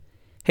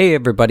Hey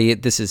everybody,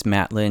 this is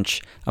Matt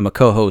Lynch. I'm a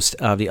co-host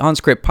of the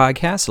OnScript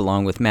podcast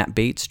along with Matt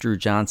Bates, Drew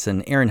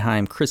Johnson, Aaron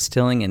Heim, Chris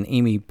Stilling, and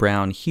Amy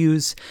Brown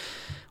Hughes.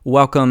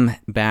 Welcome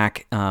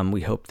back.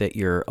 We hope that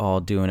you're all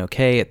doing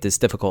okay at this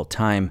difficult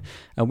time.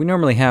 We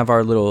normally have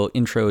our little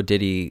intro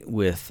ditty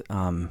with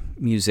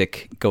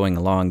music going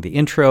along the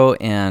intro,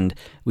 and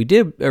we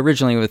did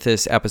originally with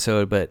this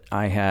episode, but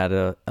I had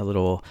a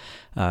little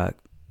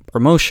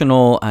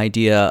promotional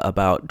idea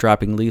about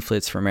dropping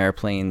leaflets from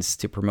airplanes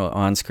to promote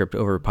OnScript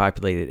over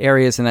populated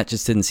areas, and that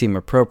just didn't seem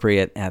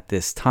appropriate at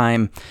this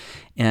time.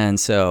 And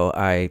so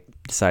I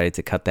decided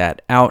to cut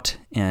that out,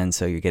 and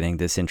so you're getting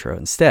this intro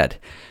instead.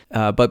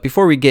 But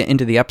before we get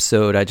into the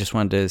episode, I just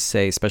wanted to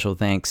say special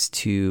thanks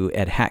to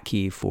Ed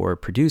Hatke for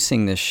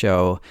producing this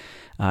show,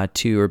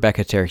 to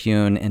Rebecca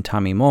Terhune and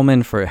Tommy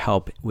Molman for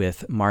help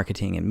with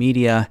marketing and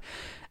media.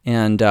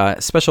 And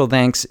special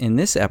thanks in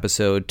this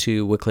episode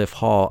to Wycliffe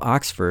Hall,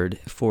 Oxford,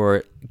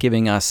 for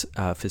giving us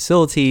a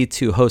facility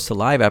to host a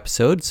live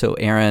episode. So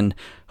Aaron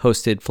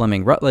hosted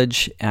Fleming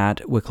Rutledge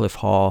at Wycliffe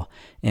Hall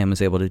and was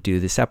able to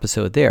do this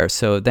episode there.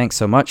 So thanks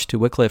so much to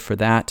Wycliffe for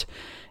that.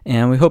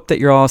 And we hope that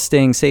you're all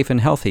staying safe and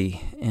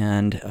healthy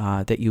and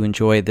that you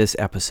enjoy this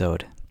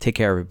episode. Take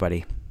care,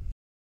 everybody.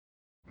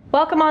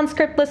 Welcome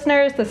OnScript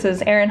listeners. This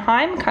is Aaron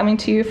Heim coming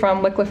to you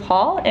from Wycliffe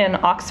Hall in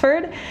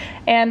Oxford.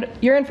 And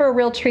you're in for a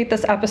real treat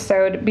this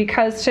episode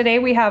because today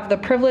we have the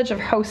privilege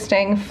of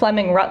hosting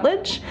Fleming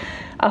Rutledge,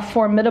 a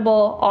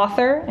formidable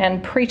author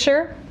and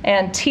preacher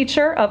and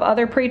teacher of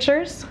other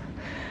preachers.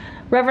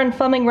 Reverend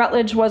Fleming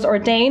Rutledge was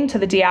ordained to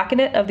the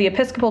diaconate of the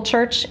Episcopal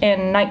Church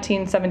in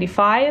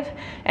 1975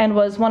 and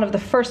was one of the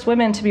first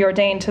women to be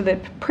ordained to the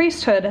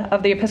priesthood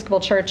of the Episcopal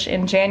Church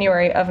in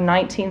January of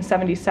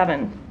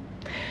 1977.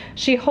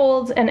 She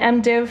holds an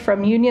MDiv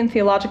from Union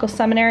Theological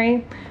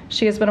Seminary.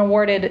 She has been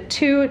awarded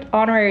 2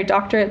 honorary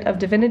Doctorate of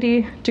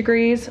Divinity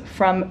degrees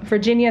from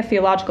Virginia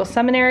Theological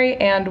Seminary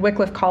and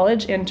Wycliffe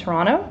College in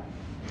Toronto.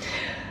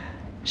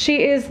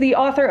 She is the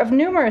author of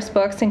numerous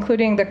books,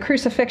 including The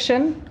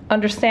Crucifixion,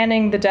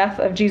 Understanding the Death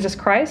of Jesus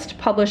Christ,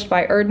 published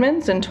by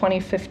Erdman's in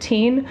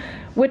 2015,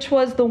 which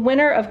was the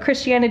winner of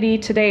Christianity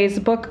Today's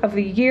Book of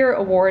the Year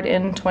award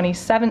in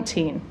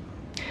 2017.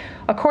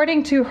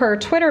 According to her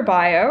Twitter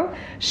bio,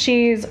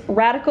 she's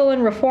radical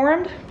and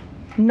reformed,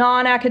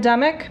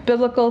 non-academic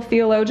biblical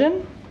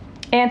theologian,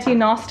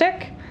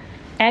 anti-Gnostic,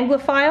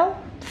 Anglophile,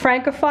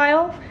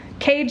 Francophile,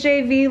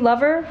 KJV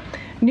lover,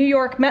 New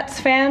York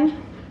Mets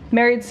fan,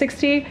 married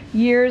 60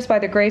 years by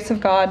the grace of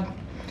God.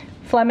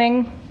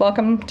 Fleming,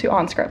 welcome to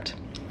OnScript.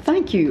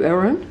 Thank you,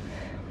 Aaron.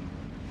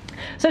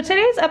 So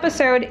today's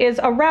episode is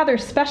a rather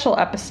special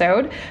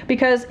episode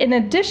because in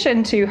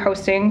addition to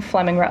hosting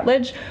Fleming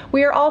Rutledge,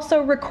 we are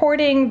also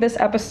recording this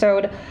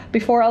episode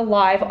before a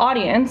live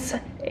audience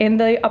in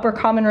the upper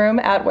common room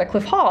at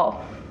Wycliffe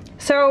Hall.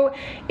 So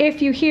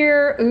if you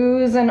hear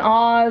oohs and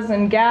ahs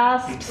and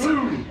gasps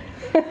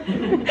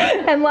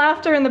and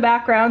laughter in the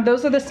background,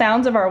 those are the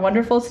sounds of our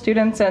wonderful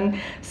students and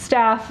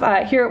staff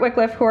here at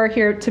Wycliffe who are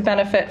here to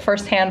benefit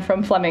firsthand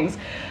from Fleming's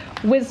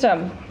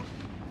wisdom.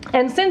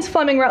 And since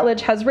Fleming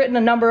Rutledge has written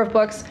a number of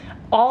books,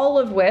 all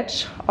of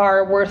which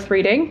are worth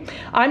reading,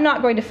 I'm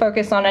not going to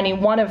focus on any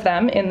one of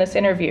them in this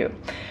interview.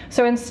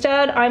 So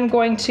instead, I'm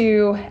going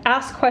to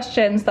ask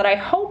questions that I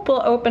hope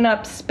will open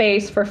up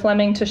space for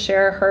Fleming to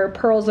share her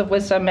pearls of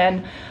wisdom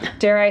and,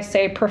 dare I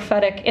say,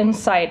 prophetic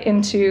insight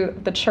into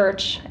the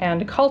church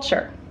and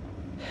culture.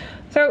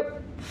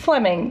 So,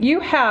 Fleming, you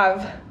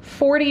have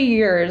 40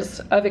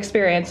 years of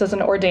experience as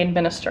an ordained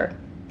minister.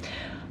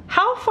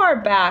 How far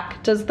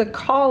back does the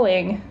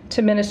calling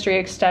to ministry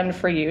extend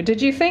for you?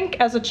 Did you think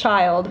as a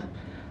child,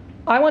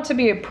 I want to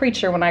be a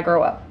preacher when I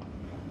grow up?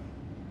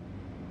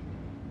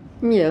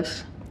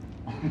 Yes.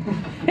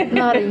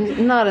 Not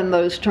in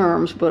those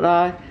terms,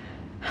 but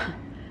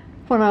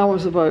when I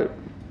was about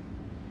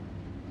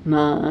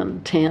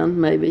 9,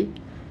 10 maybe,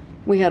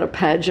 we had a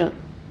pageant,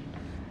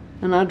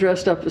 and I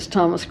dressed up as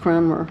Thomas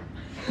Cranmer.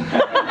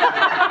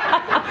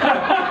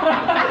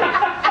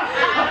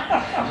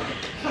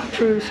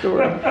 True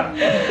story.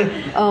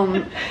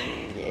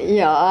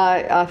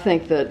 I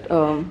think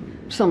that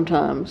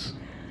sometimes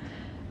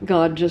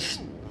God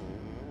just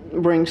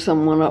brings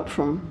someone up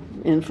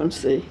from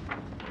infancy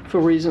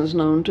for reasons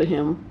known to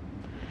him.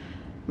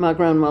 My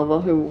grandmother,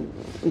 who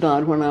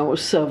died when I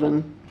was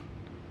 7,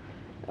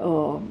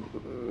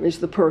 is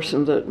the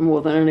person that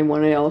more than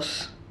anyone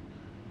else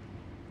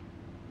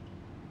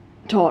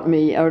taught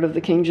me out of the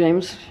King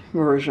James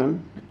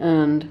Version,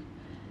 and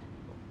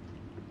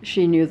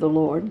she knew the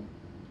Lord.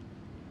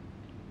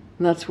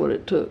 And that's what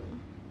it took.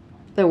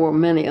 There were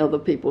many other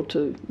people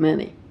too,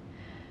 many,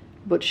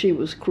 but she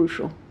was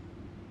crucial.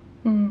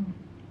 Mm.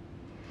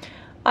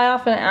 I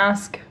often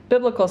ask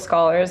biblical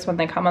scholars when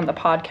they come on the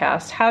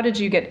podcast, how did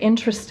you get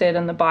interested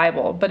in the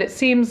Bible? But it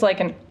seems like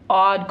an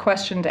odd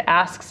question to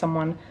ask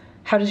someone,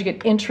 how did you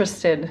get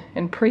interested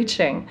in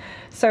preaching?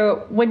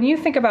 So when you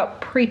think about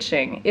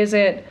preaching, is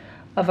it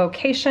a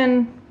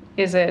vocation?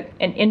 Is it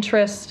an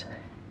interest?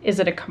 Is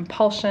it a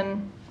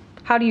compulsion?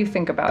 How do you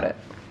think about it?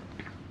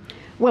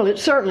 Well, it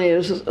certainly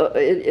is.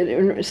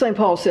 St.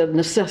 Paul said,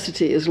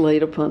 necessity is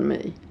laid upon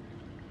me.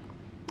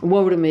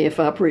 Woe to me if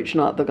I preach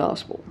not the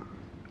gospel.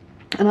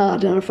 And I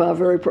identify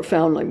very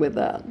profoundly with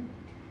that.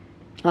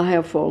 I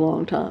have for a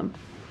long time.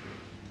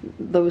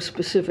 Those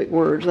specific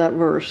words, that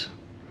verse,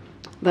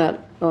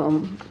 that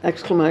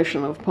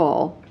exclamation of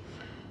Paul.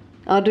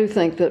 I do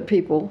think that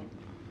people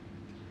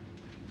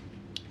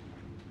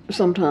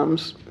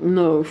sometimes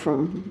know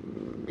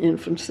from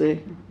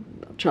infancy,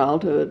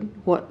 childhood,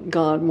 what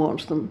God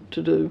wants them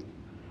to do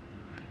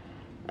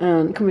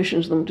and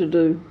commissions them to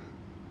do.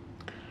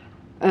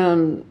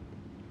 And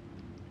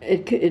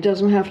it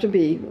doesn't have to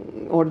be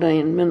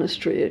ordained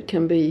ministry. It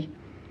can be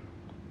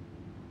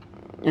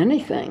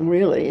anything,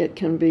 really. It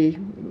can be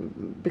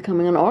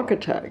becoming an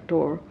architect,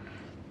 or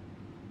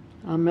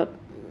I met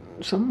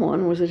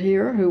someone, was it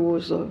here, who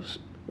was a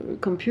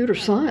computer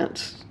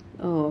science.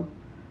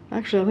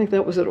 Actually, I think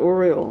that was at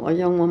Oriel, a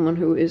young woman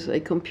who is a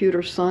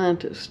computer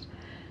scientist,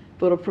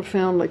 but a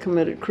profoundly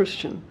committed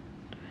Christian.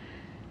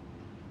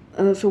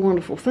 And that's a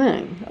wonderful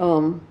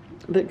thing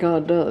that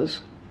God does.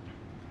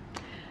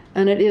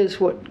 And it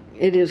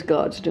is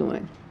God's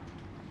doing.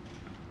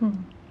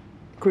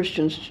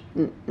 Christians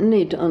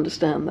need to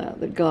understand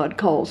that God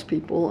calls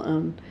people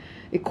and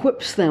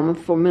equips them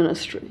for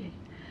ministry,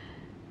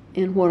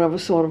 in whatever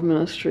sort of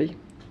ministry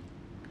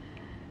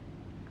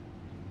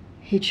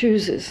He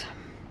chooses.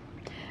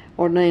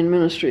 Ordained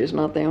ministry is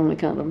not the only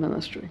kind of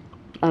ministry.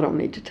 I don't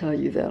need to tell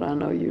you that. I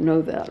know you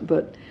know that.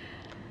 But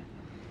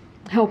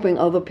helping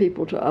other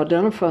people to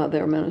identify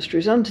their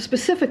ministries, and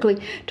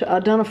specifically to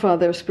identify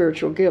their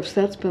spiritual gifts,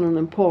 that's been an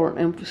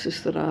important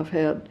emphasis that I've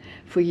had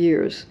for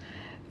years.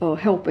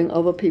 Helping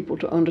other people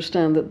to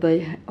understand that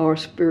they are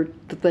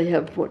that they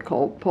have what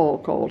Paul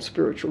called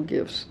spiritual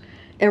gifts.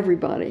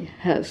 Everybody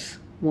has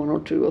one or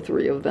two or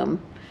three of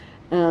them,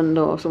 and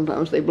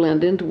sometimes they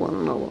blend into one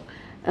another.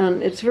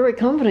 And it's very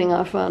comforting,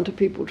 I find, to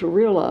people to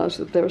realize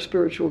that their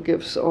spiritual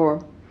gifts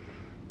are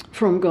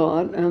from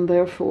God, and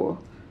therefore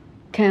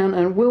can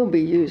and will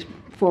be used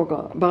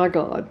by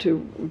God to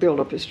build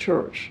up His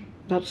church.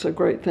 That's a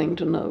great thing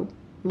to know.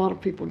 A lot of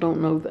people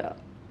don't know that.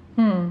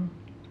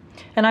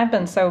 And I've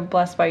been so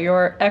blessed by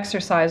your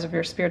exercise of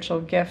your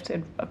spiritual gift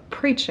of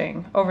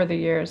preaching over the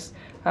years.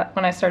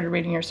 When I started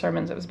reading your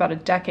sermons, it was about a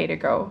decade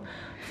ago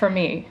for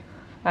me.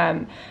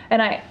 And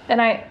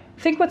I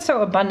think what's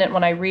so abundant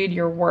when I read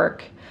your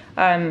work,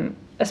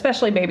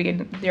 especially maybe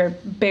in your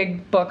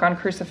big book on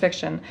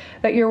crucifixion,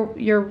 that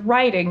your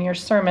writing, your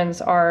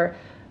sermons are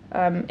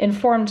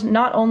informed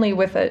not only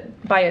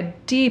by a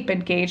deep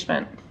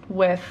engagement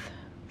with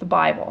the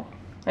Bible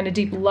and a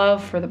deep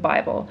love for the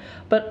Bible,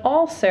 but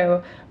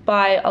also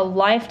by a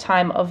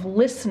lifetime of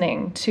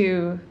listening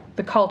to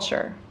the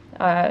culture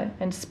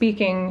and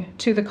speaking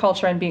to the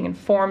culture and being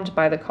informed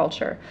by the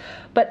culture.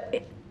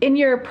 But in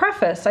your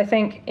preface, I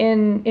think,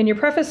 in your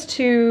preface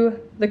to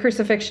the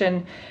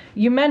Crucifixion,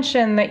 you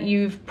mentioned that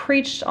you've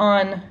preached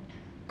on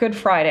Good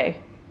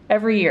Friday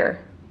every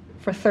year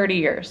for 30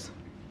 years.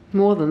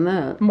 More than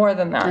that. More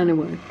than that.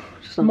 Anyway.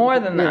 More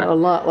than that. A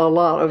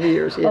lot of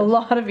years, yes. A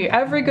lot of years.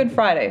 Every Good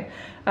Friday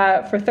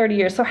for 30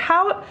 years. So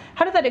how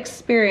did that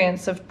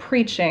experience of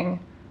preaching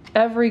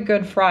every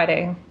Good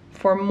Friday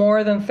for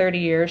more than 30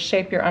 years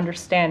shape your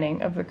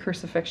understanding of the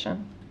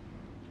crucifixion?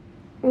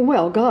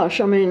 Well,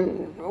 gosh, I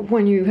mean,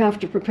 when you have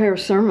to prepare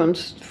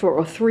sermons for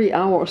a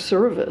 3-hour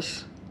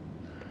service,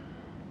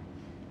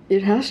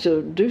 it has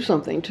to do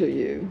something to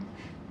you.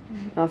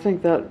 I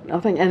think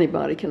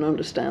anybody can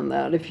understand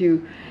that. If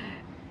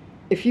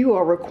you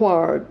are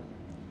required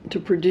to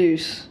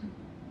produce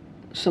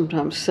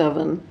sometimes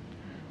 7,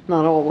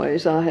 not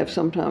always, I have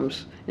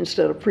sometimes,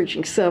 instead of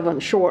preaching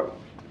 7 short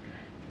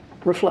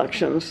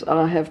reflections,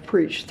 I have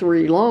preached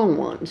 3 long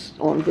ones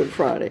on Good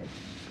Friday.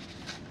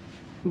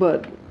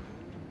 But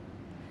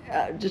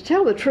to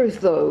tell the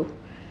truth, though,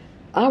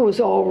 I was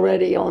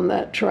already on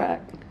that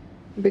track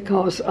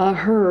because I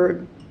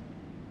heard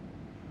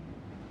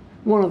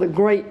one of the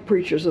great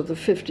preachers of the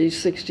 50s,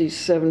 60s,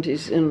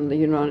 70s in the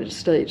United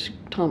States,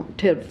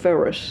 Ted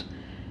Ferris,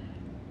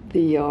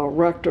 the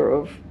rector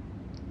of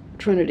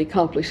Trinity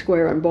Copley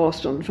Square in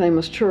Boston,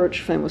 famous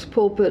church, famous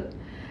pulpit,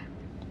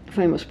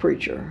 famous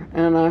preacher.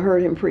 And I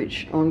heard him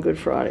preach on Good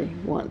Friday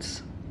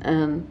once.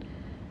 And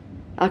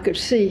I could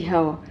see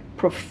how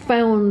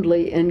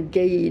profoundly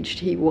engaged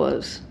he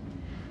was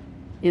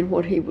in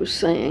what he was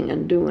saying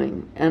and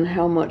doing, and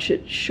how much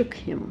it shook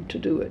him to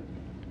do it.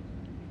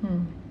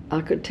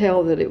 I could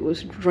tell that it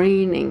was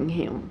draining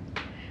him.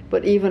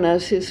 But even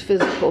as his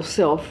physical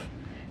self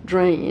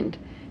drained,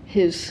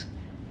 his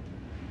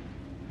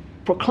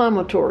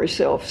proclamatory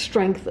self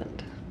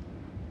strengthened.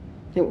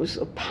 It was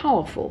a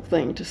powerful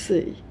thing to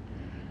see.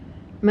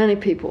 Many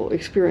people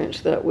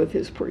experienced that with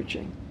his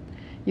preaching.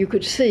 You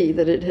could see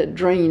that it had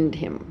drained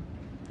him,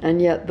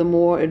 and yet the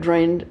more it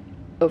drained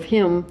of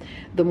him,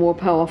 the more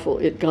powerful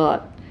it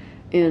got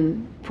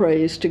in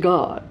praise to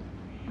God.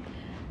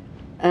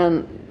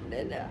 And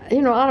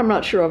I'm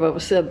not sure I've ever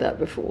said that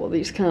before.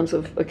 These kinds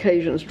of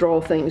occasions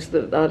draw things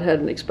that I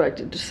hadn't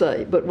expected to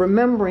say. But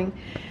remembering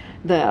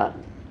that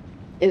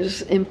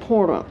is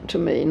important to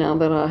me now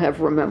that I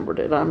have remembered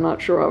it. I'm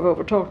not sure I've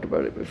ever talked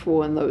about it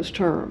before in those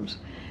terms.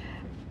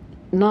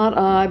 Not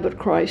I, but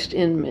Christ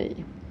in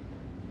me.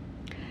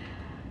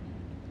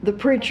 The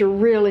preacher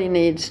really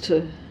needs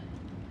to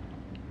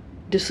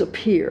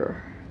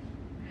disappear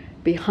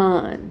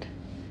behind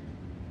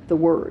the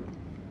word.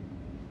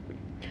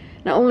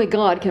 Now, only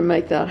God can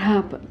make that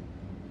happen.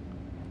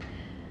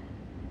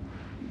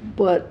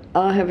 But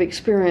I have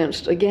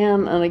experienced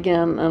again and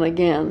again and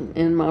again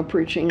in my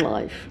preaching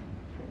life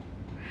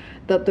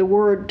that the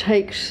word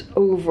takes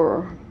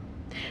over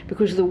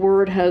because the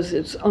word has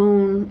its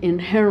own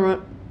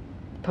inherent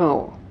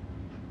power.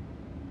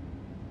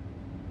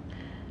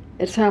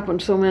 It's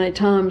happened so many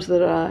times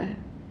that I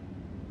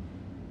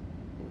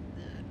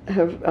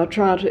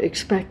try to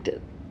expect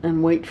it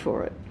and wait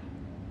for it.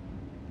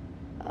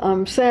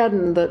 I'm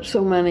saddened that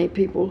so many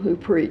people who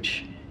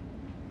preach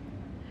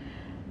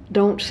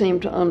don't seem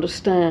to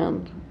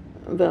understand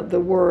that the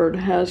word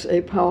has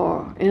a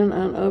power in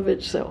and of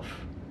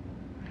itself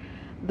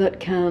that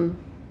can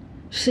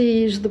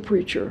seize the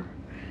preacher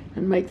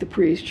and make the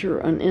preacher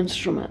an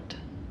instrument.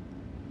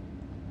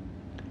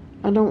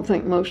 I don't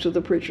think most of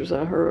the preachers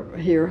I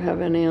hear have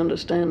any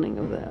understanding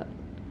of that.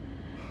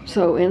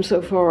 So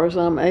insofar as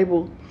I'm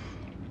able,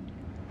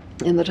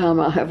 in the time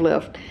I have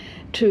left,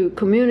 to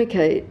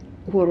communicate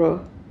what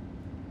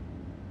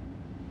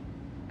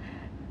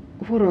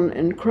an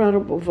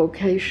incredible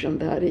vocation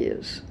that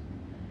is,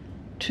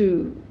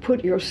 to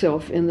put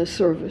yourself in the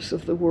service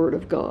of the Word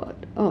of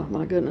God. Oh,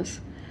 my goodness.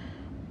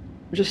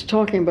 Just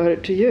talking about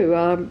it to you,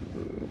 I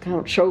kind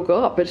of choke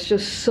up. It's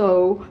just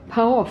so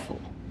powerful,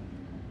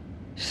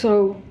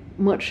 so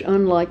much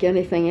unlike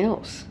anything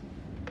else.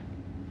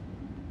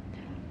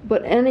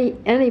 But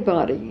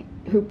anybody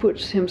who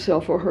puts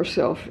himself or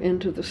herself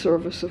into the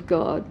service of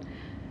God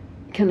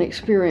can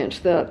experience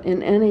that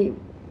in any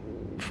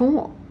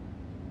form.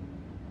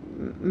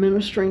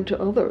 Ministering to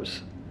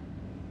others,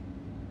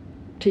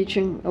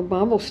 teaching a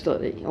Bible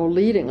study or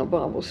leading a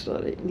Bible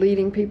study,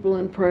 leading people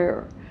in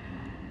prayer,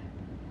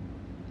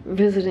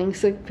 visiting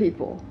sick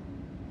people,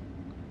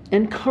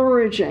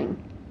 encouraging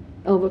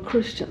other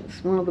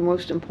Christians. One of the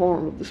most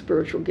important of the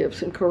spiritual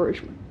gifts,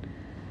 encouragement.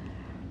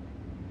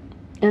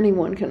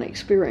 Anyone can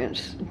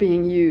experience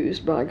being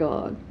used by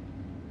God.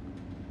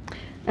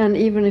 And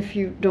even if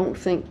you don't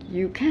think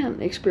you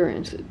can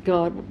experience it,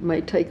 God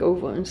may take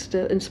over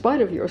instead, in spite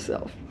of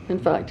yourself. In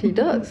fact, He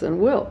does and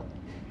will.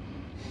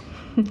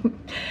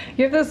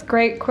 You have this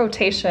great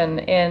quotation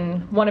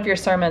in one of your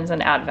sermons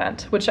in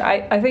Advent, which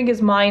I think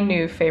is my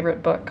new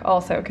favorite book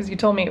also, because you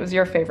told me it was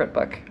your favorite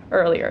book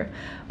earlier.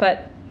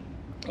 But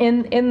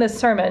in this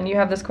sermon, you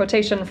have this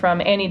quotation from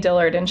Annie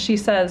Dillard, and she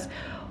says,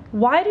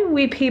 "Why do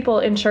we people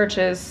in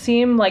churches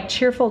seem like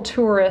cheerful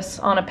tourists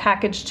on a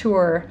package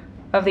tour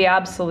of the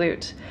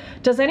absolute?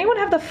 Does anyone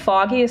have the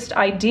foggiest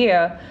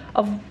idea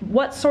of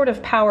what sort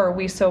of power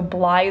we so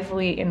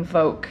blithely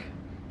invoke?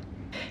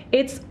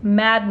 It's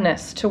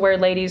madness to wear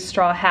ladies'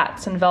 straw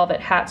hats and velvet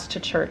hats to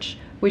church.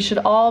 We should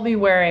all be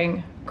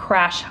wearing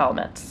crash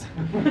helmets."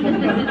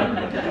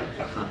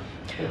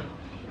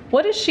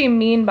 What does she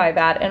mean by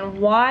that, and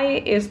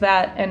why is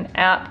that an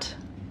apt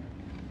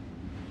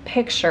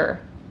picture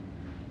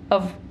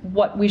of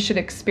what we should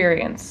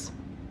experience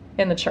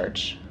in the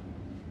church?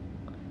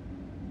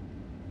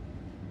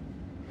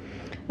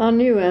 I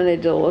knew Annie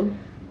Dillard.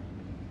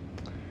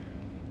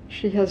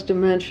 She has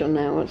dementia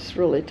now. It's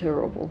really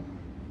terrible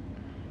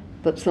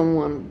that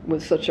someone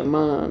with such a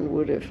mind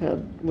would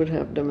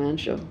have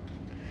dementia.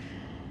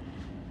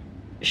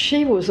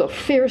 She was a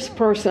fierce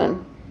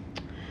person,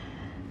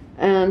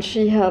 and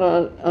she had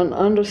an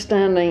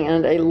understanding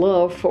and a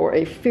love for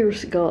a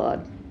fierce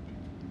God.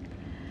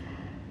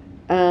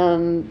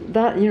 And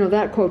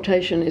that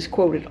quotation is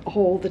quoted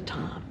all the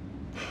time.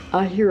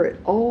 I hear it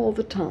all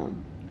the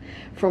time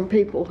from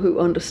people who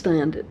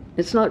understand it.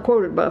 It's not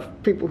quoted by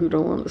people who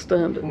don't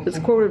understand it. It's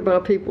quoted by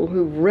people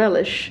who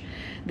relish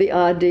the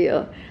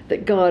idea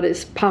that God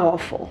is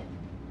powerful.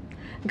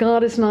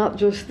 God is not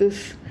just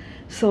this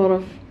sort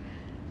of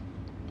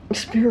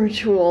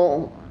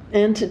spiritual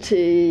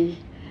entity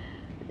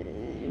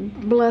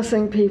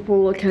blessing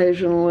people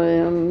occasionally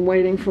and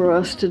waiting for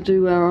us to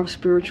do our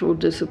spiritual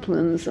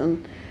disciplines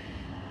and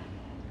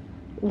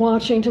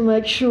watching to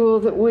make sure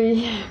that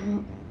we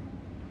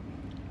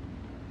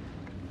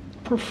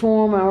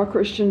perform our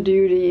Christian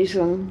duties,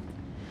 and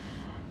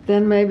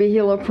then maybe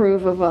He'll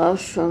approve of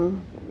us,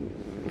 and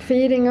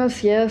feeding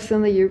us, yes,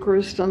 in the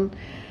Eucharist, and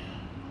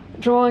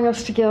drawing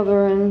us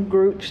together in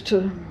groups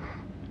to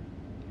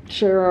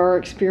share our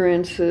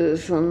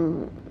experiences,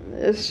 and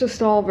it's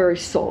just all very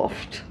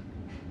soft.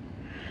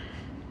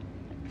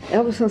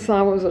 Ever since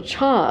I was a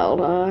child,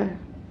 I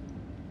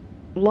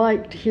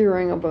liked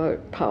hearing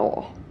about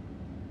power.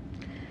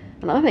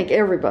 And I think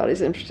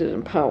everybody's interested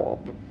in power.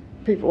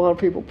 A lot of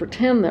people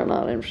pretend they're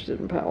not interested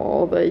in power,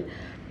 or they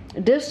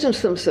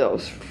distance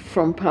themselves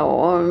from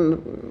power.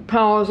 And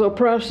power is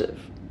oppressive.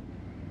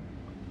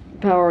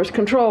 Power is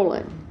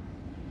controlling.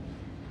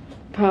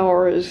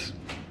 Power is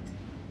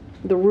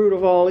the root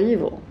of all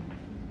evil.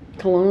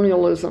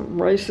 colonialism,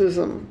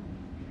 racism,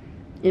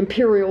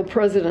 imperial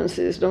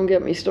presidencies, don't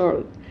get me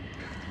started.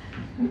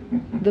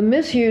 The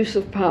misuse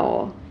of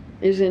power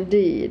is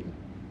indeed,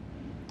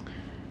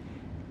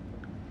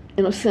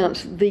 in a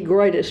sense, the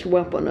greatest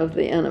weapon of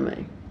the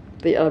enemy,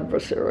 the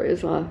adversary,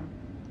 as I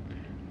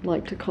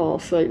like to call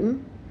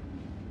Satan.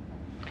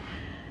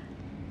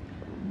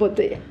 But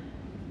the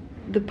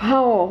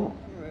power,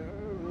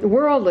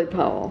 worldly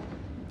power,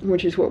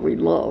 which is what we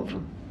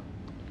love,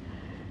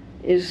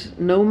 is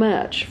no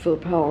match for the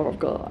power of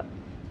God.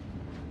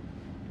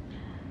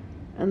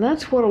 And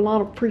that's what a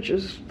lot of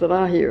preachers that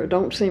I hear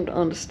don't seem to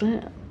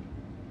understand.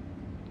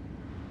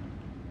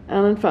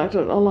 And in fact,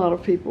 a lot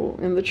of people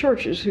in the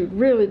churches who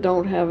really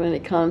don't have any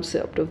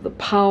concept of the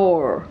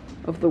power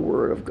of the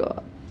Word of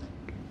God,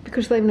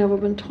 because they've never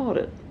been taught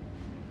it.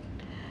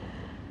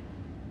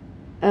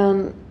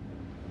 And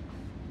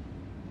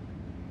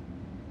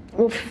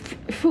well,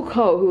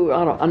 Foucault, who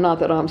not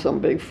that I'm some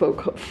big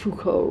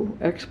Foucault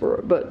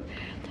expert, but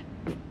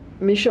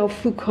Michel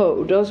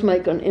Foucault does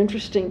make an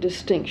interesting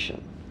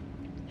distinction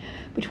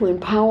between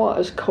power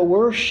as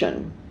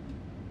coercion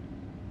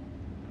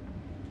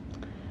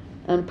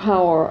and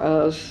power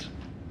as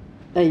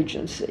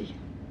agency.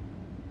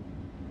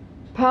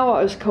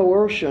 Power as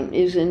coercion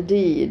is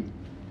indeed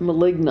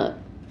malignant.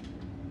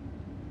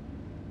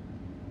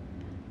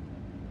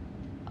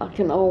 I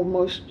can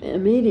almost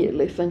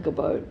immediately think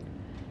about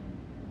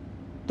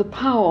the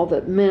power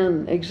that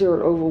men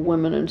exert over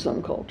women in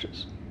some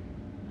cultures.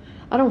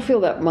 I don't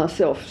feel that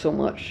myself so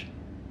much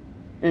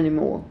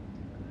anymore.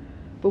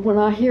 But when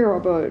I hear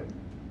about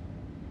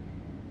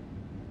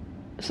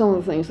some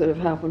of the things that have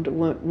happened to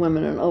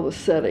women in other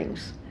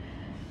settings,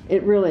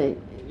 it really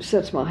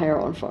sets my hair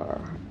on fire.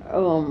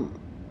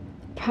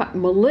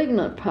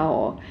 Malignant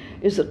power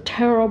is a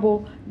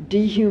terrible,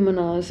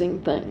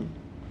 dehumanizing thing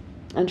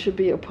and should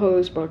be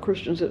opposed by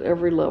Christians at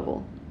every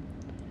level.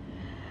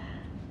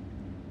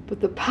 But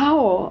the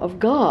power of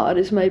God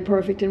is made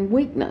perfect in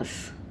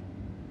weakness.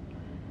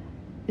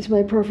 It's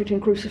made perfect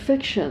in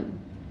crucifixion.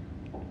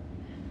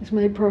 It's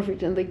made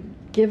perfect in the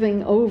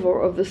giving over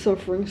of the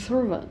suffering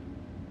servant.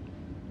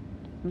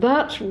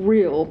 That's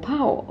real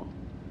power.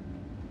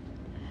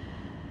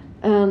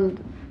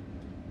 And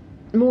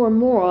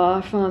more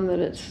I find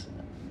that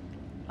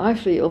I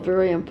feel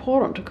very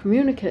important to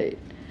communicate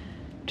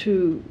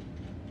to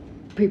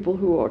people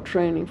who are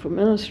training for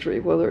ministry,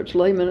 whether it's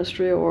lay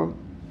ministry or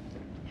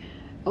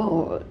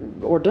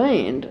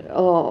ordained,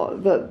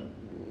 that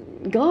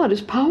God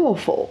is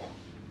powerful.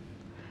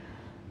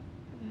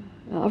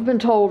 I've been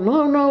told,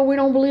 no, we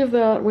don't believe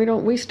that.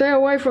 We stay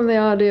away from the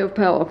idea of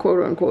power,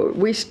 quote unquote.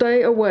 We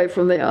stay away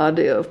from the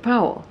idea of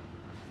power.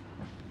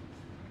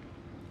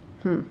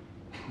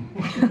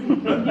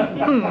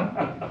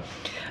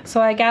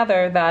 So I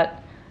gather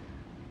that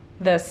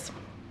this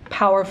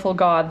powerful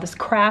God, this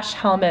crash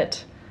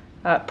helmet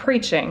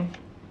preaching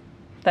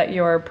that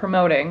you're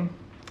promoting,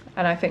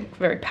 and I think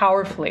very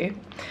powerfully,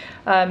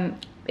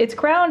 it's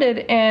grounded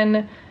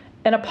in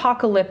an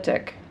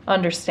apocalyptic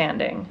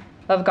understanding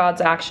of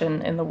God's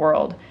action in the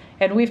world.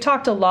 And we've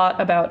talked a lot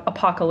about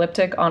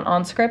apocalyptic on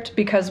OnScript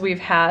because we've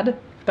had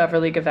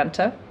Beverly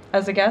Gaventa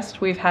as a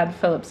guest. We've had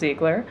Philip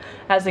Ziegler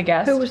as a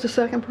guest. Who was the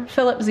second person?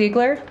 Philip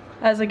Ziegler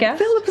as a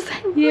guest. Philip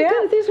Ziegler? Yeah.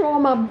 God, these are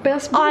all my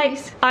best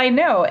buddies. I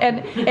know.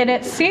 And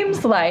it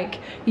seems like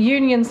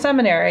Union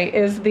Seminary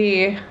is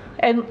the...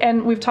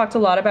 And we've talked a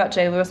lot about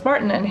J. Lewis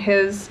Martin and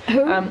his...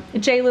 Who?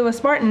 J.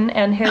 Lewis Martin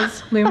and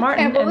his Lou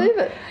Martin. I can't believe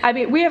it. I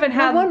mean, we haven't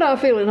had... No wonder I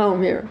feel at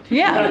home here.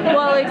 Yeah,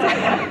 well,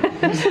 exactly.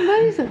 That's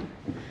amazing.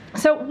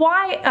 So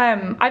why,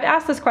 I've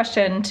asked this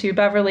question to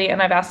Beverly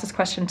and I've asked this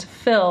question to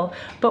Phil,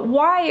 but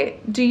why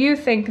do you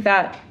think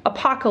that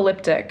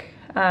apocalyptic,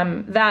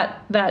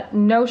 that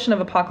notion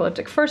of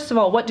apocalyptic, first of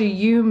all, what do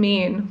you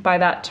mean by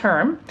that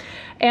term?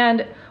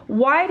 And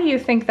why do you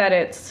think that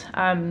it's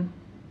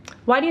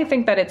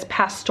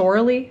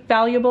pastorally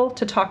valuable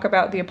to talk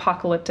about the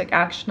apocalyptic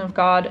action of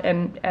God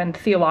and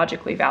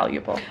theologically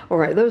valuable? All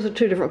right, those are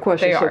two different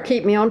questions, so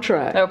keep me on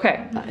track.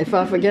 Okay. If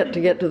I forget to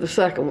get to the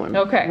second one,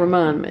 okay,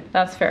 remind me.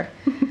 That's fair.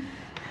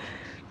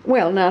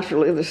 Well,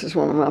 naturally, this is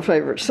one of my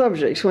favorite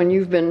subjects. When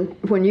you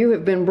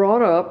have been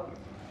brought up,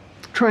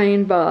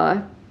 trained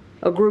by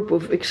a group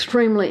of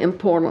extremely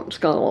important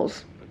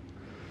scholars.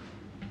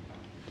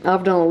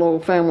 I've done a little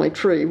family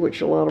tree,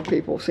 which a lot of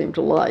people seem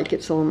to like.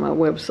 It's on my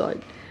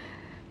website.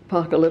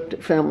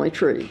 Apocalyptic family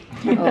tree.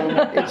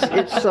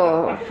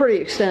 It's pretty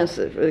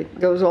extensive. It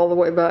goes all the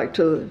way back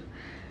to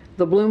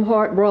the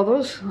Blumhardt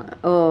brothers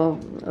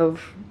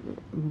of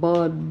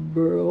Bad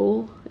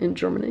Berl in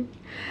Germany,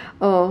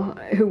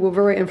 who were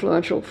very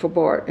influential for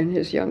Barth in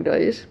his young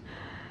days.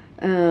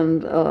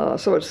 And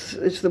so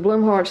it's the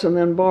Blumhardts and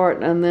then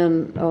Barth and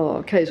then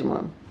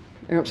Käsemann,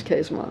 Ernst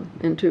Käsemann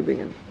in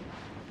Tübingen.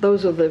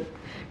 Those are the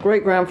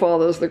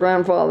great-grandfathers, the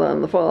grandfather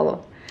and the father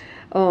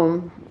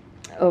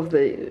of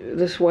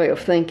this way of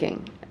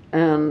thinking,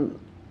 and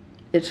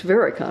it's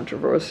very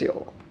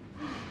controversial.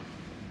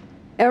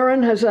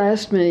 Aaron has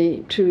asked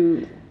me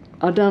to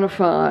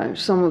identify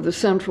some of the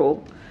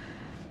central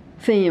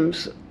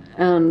themes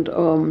and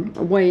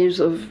ways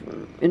of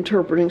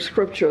interpreting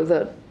Scripture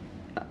that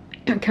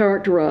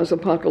characterize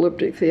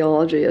apocalyptic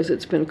theology, as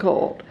it's been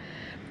called.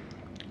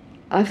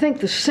 I think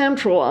the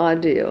central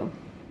idea,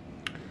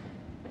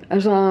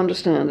 as I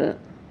understand it,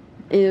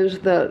 is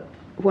that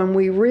when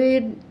we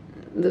read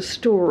the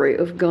story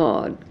of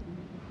God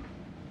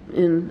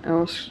in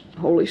our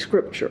Holy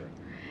Scripture,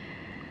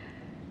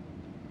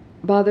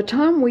 by the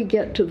time we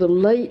get to the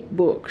late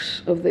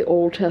books of the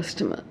Old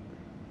Testament,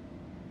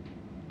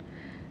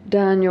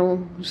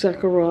 Daniel,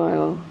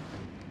 Zechariah,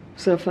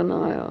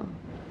 Zephaniah,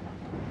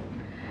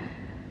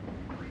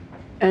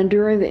 and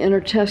during the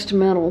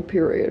intertestamental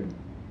period,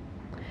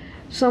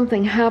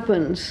 something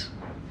happens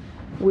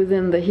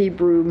within the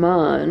Hebrew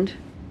mind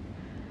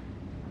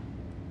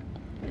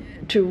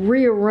to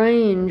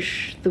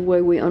rearrange the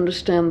way we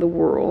understand the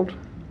world,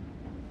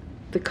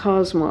 the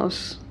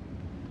cosmos,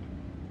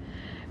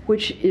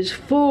 which is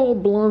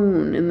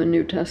full-blown in the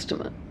New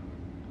Testament.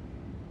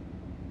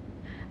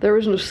 There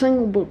isn't a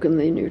single book in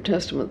the New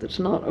Testament that's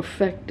not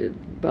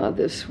affected by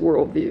this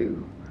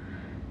worldview.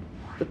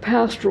 The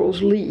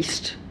pastorals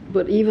least,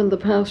 but even the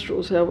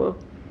pastorals have a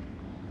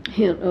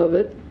hint of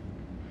it.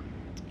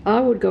 I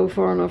would go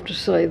far enough to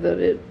say that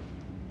it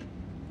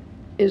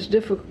is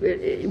difficult.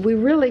 We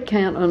really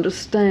can't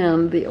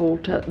understand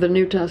the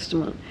New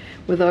Testament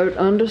without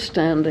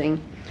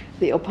understanding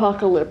the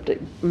apocalyptic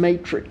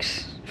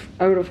matrix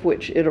out of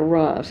which it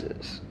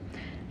arises.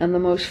 And the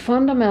most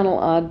fundamental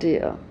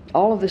idea,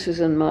 all of this is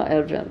in my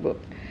Advent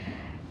book,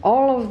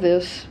 all of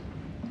this,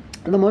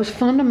 the most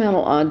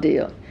fundamental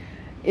idea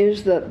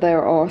is that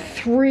there are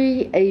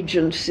three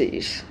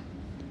agencies,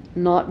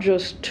 not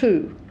just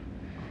two.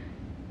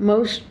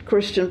 Most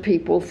Christian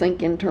people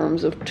think in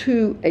terms of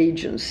two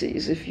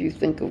agencies. If you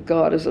think of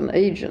God as an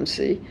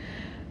agency,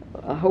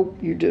 I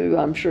hope you do,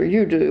 I'm sure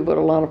you do, but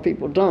a lot of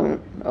people don't.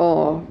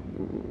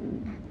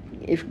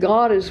 If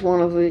God is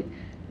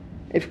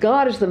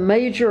the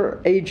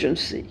major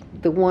agency,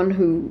 the one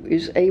who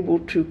is able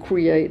to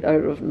create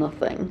out of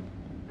nothing,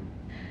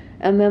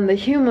 and then the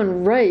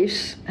human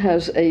race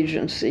has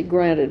agency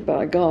granted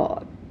by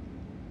God.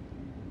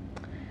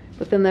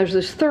 But then there's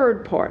this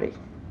third party,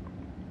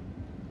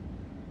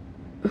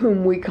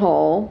 whom we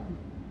call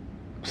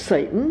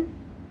Satan,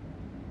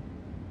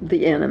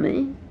 the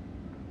enemy,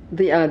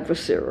 the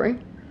adversary,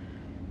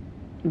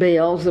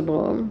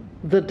 Beelzebub,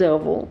 the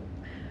devil,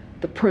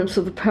 the prince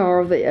of the power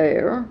of the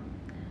air,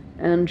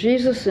 and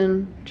Jesus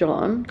in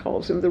John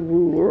calls him the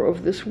ruler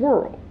of this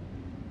world.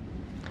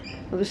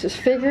 Now, this is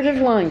figurative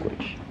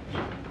language,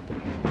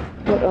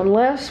 but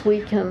unless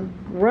we can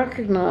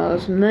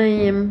recognize,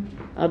 name,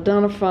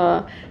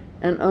 identify,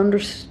 and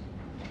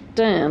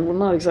understand, well,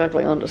 not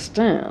exactly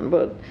understand,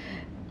 but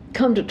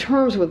come to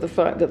terms with the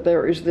fact that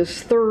there is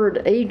this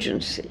third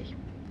agency,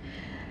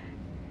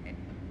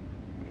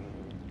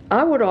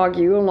 I would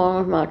argue, along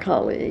with my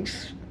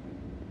colleagues,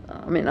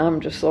 I mean, I'm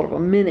just sort of a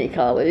mini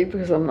colleague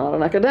because I'm not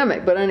an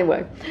academic, but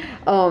anyway,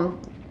 I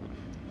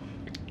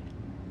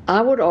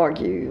would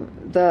argue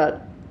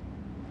that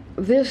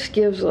this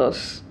gives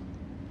us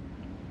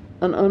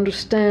an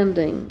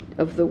understanding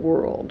of the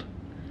world,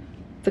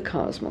 the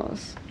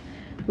cosmos,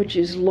 which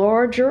is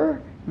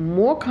larger,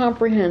 more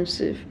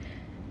comprehensive,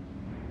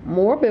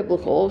 more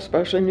biblical,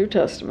 especially New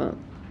Testament,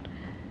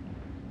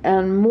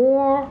 and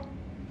more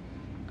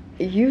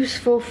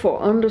useful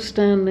for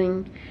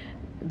understanding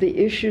the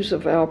issues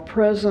of our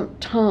present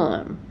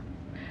time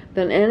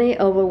than any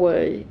other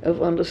way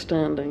of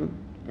understanding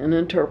and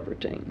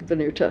interpreting the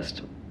New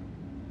Testament.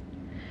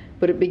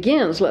 But it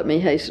begins, let me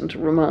hasten to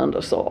remind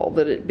us all,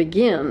 that it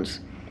begins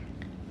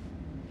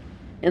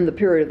in the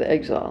period of the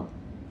exile.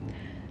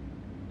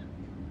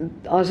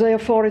 Isaiah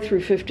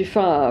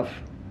 40-55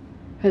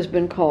 has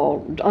been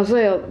called,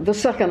 Isaiah, the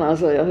second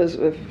Isaiah,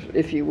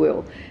 if you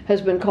will,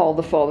 has been called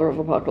the father of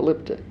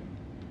apocalyptic,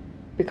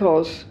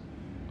 because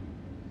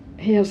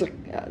he has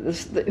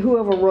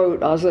whoever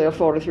wrote Isaiah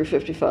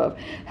 40-55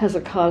 has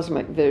a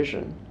cosmic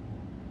vision.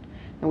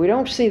 And we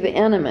don't see the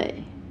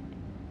enemy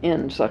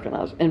in second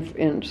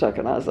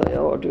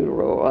Isaiah or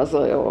Deutero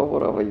Isaiah or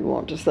whatever you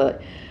want to say.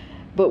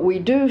 But we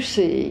do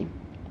see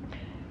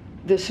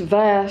this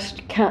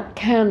vast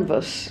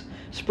canvas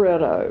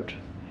spread out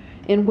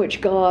in which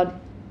God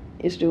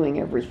is doing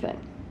everything.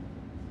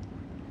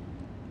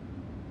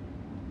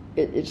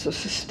 It's a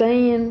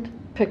sustained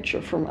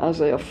picture from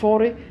Isaiah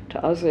 40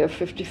 to Isaiah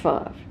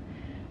 55.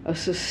 A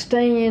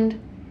sustained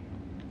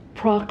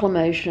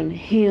proclamation,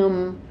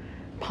 hymn,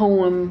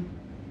 poem,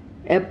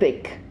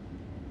 epic,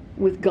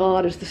 with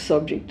God as the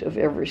subject of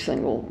every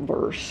single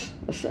verse,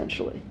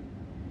 essentially.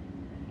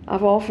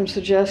 I've often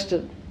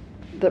suggested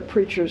that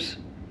preachers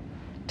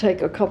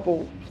take a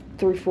couple,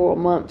 3-4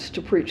 months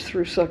to preach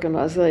through second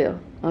Isaiah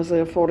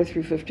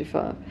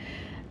 40-55,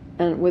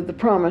 and with the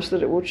promise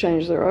that it will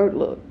change their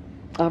outlook.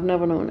 I've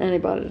never known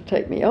anybody to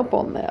take me up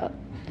on that,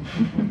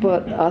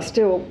 but I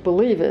still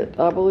believe it.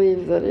 I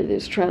believe that it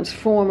is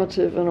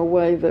transformative in a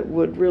way that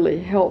would really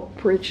help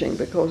preaching,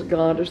 because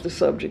God is the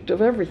subject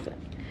of everything.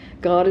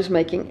 God is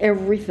making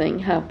everything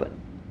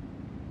happen.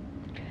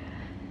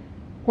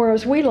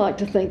 Whereas we like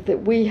to think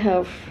that we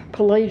have,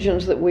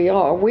 Pelagians that we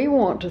are, we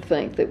want to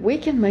think that we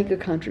can make a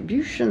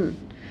contribution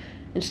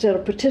instead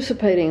of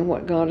participating in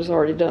what God has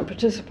already done.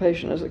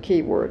 Participation is a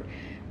key word.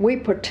 We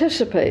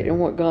participate in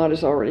what God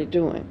is already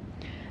doing,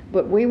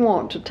 but we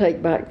want to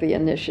take back the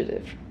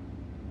initiative.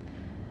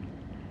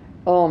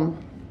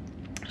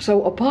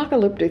 So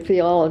apocalyptic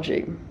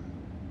theology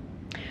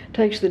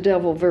takes the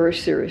devil very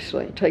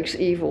seriously, takes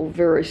evil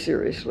very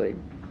seriously.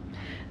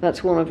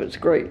 That's one of its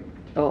great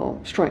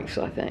strengths,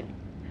 I think.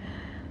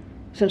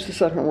 Since the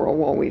Second World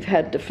War, we've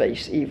had to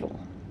face evil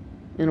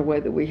in a way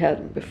that we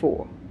hadn't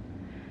before.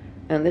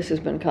 And this has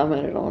been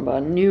commented on by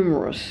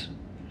numerous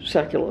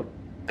secular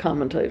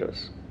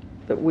commentators,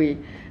 that we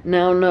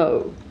now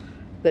know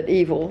that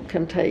evil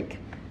can take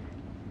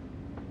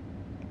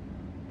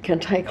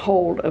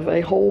hold of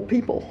a whole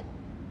people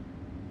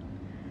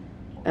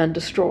and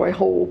destroy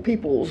whole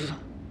peoples,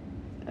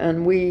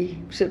 and we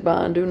sit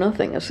by and do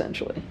nothing,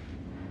 essentially,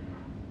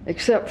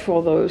 except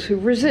for those who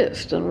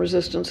resist. And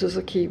resistance is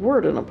a key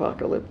word in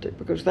apocalyptic,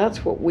 because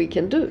that's what we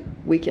can do.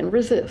 We can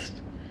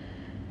resist.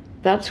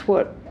 That's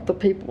what the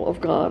people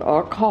of God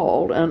are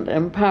called and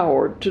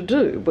empowered to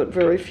do, but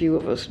very few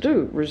of us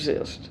do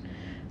resist.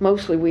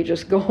 Mostly we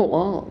just go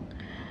along,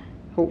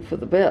 hope for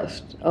the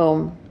best.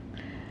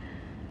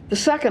 The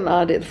second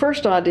idea, the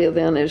first idea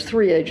then is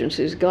three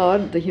agencies: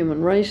 God, the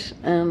human race,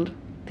 and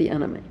the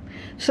enemy.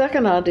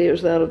 Second idea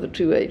is that of the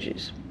two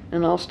ages,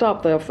 and I'll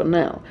stop there for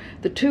now.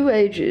 The two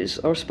ages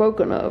are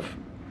spoken of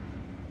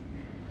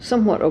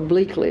somewhat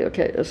obliquely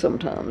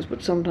sometimes,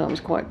 but sometimes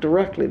quite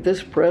directly.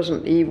 This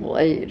present evil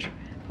age,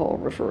 Paul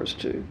refers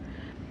to.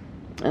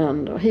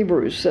 And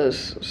Hebrews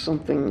says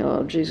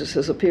something, Jesus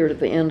has appeared at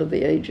the end of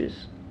the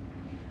ages.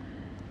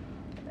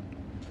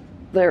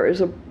 There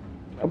is a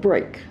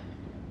break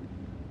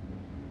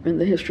in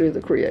the history of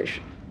the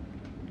creation.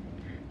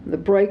 The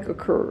break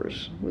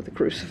occurs with the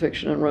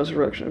crucifixion and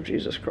resurrection of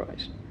Jesus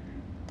Christ.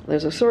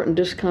 There's a certain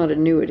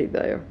discontinuity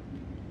there.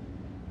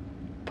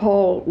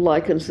 Paul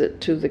likens it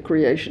to the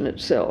creation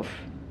itself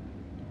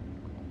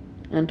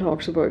and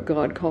talks about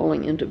God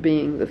calling into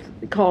being,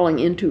 calling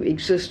into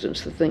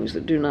existence the things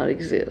that do not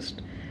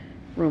exist.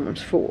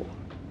 Romans 4.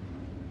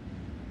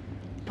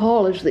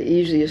 Paul is the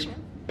easiest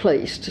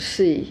place to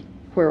see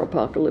where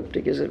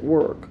apocalyptic is at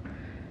work,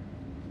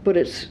 but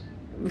it's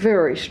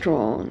very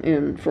strong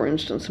in, for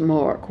instance,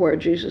 Mark, where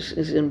Jesus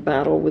is in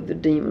battle with the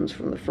demons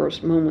from the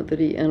first moment that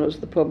he enters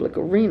the public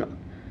arena.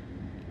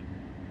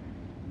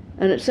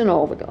 And it's in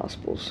all the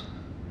Gospels.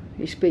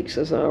 He speaks,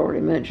 as I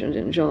already mentioned,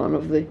 in John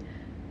of the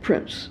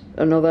prince.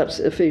 No, that's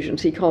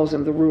Ephesians. He calls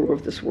him the ruler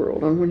of this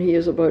world. And when he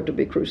is about to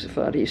be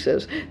crucified, he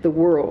says, the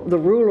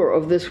ruler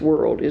of this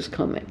world is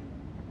coming.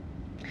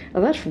 Now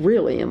that's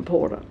really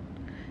important,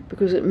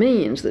 because it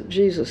means that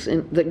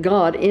that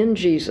God in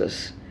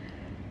Jesus,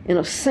 in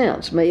a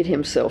sense, made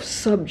himself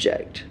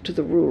subject to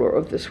the ruler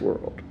of this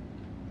world,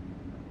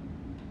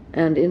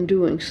 and in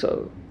doing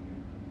so,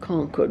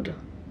 conquered.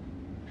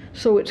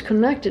 So it's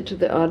connected to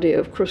the idea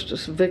of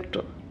Christus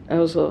Victor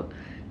as a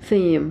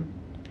theme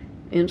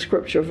in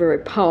Scripture, a very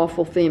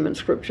powerful theme in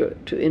Scripture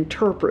to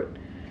interpret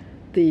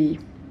the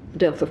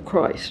death of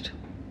Christ.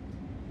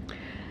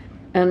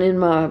 And in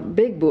my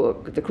big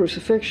book, The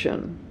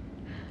Crucifixion,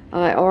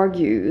 I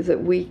argue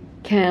that we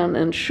can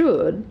and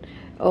should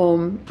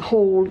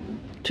hold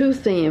two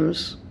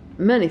themes,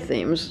 many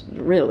themes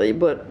really,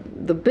 but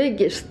the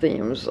biggest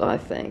themes, I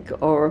think,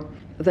 are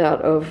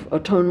that of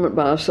atonement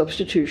by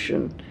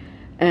substitution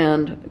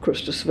and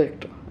Christus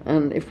Victor.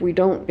 And if we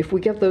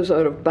get those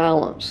out of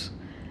balance,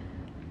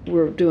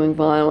 we're doing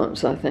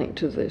violence, I think,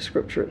 to the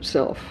Scripture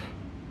itself.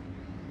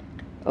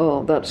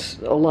 That's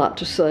a lot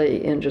to say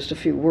in just a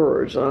few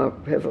words. I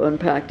have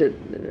unpacked it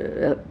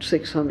at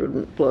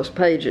 600 plus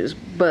pages,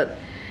 but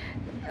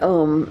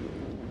the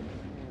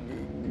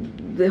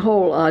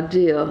whole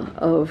idea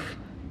of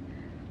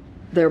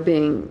there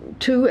being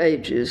two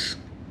ages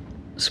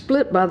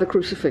split by the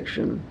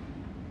crucifixion,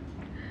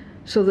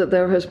 so that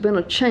there has been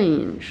a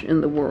change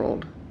in the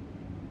world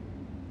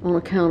on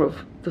account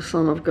of the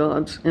Son of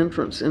God's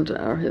entrance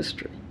into our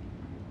history.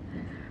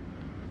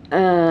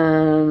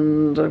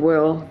 And,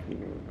 well,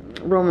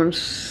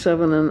 Romans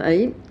 7 and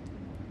 8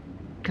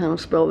 kind of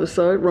spell this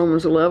out.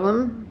 Romans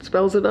 11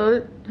 spells it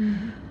out.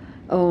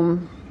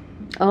 Mm-hmm.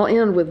 I'll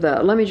end with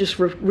that. Let me just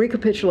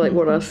recapitulate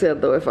what I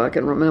said, though, if I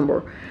can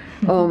remember.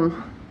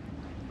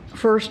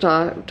 First,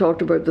 I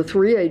talked about the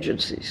three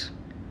agencies,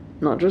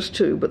 not just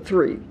two, but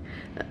three.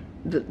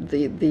 The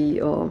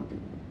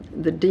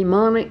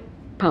demonic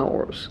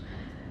powers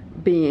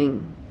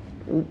being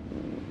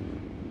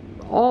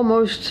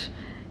almost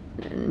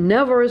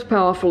never as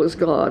powerful as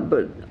God,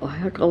 but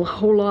a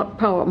whole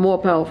lot more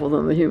powerful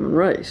than the human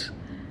race.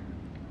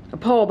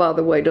 Paul, by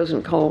the way,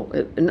 doesn't call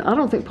it, and I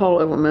don't think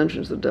Paul ever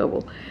mentions the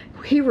devil.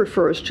 He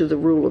refers to the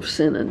rule of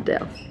sin and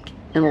death.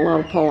 And a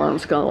lot of Pauline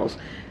scholars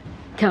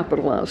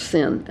capitalize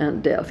sin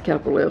and death,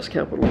 capital S,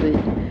 capital D,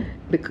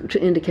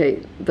 to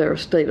indicate their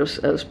status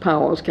as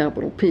powers,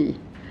 capital P.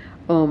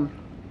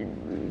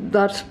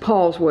 That's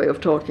Paul's way of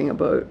talking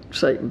about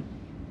Satan.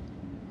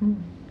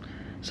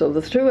 So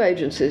the two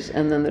agencies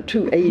and then the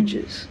two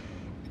ages,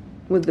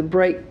 with the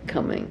break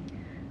coming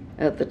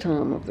at the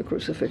time of the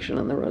crucifixion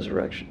and the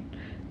resurrection,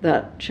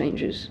 that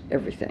changes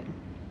everything.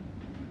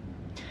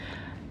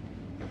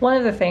 One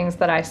of the things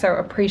that I so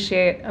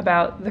appreciate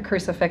about the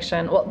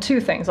crucifixion, well, two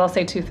things. I'll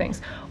say two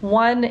things.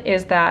 One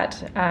is that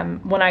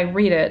when I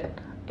read it,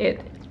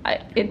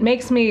 it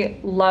makes me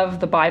love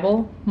the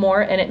Bible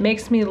more, and it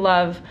makes me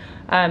love,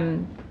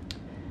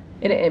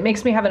 it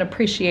makes me have an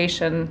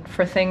appreciation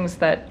for things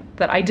that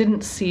I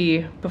didn't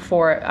see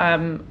before.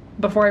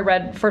 Before I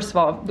read, first of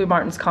all, Lou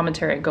Martin's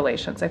commentary on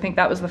Galatians. I think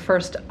that was the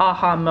first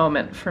aha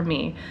moment for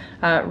me,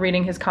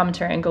 reading his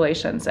commentary on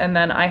Galatians. And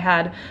then I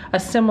had a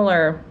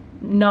similar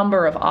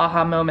number of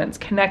aha moments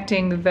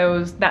connecting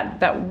that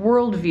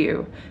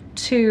worldview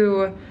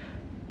to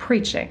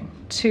preaching,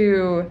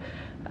 to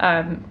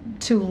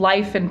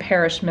life in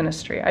parish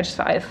ministry.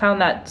 I found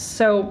that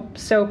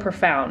so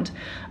profound,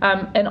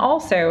 and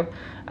also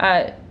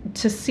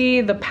to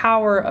see the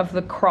power of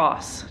the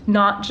cross,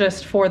 not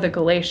just for the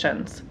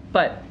Galatians,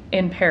 but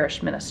in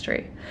parish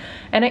ministry.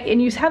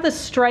 And you have this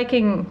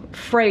striking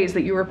phrase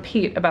that you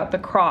repeat about the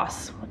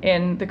cross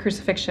in the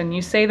crucifixion.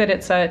 You say that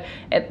it's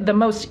the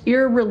most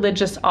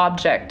irreligious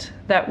object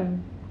that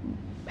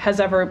has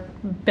ever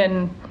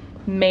been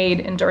made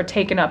into or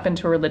taken up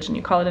into a religion.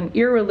 You call it an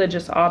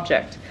irreligious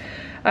object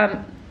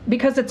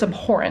because it's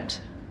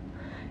abhorrent.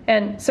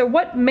 And so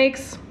what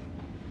makes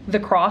the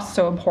cross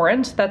so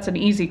abhorrent? That's an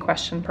easy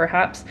question,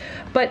 perhaps.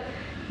 But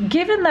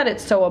given that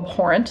it's so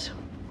abhorrent,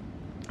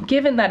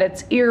 given that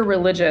it's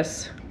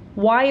irreligious,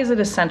 why is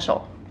it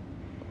essential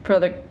for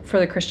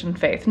the Christian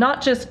faith?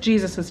 Not just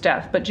Jesus'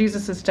 death, but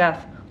Jesus'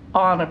 death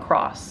on a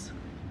cross.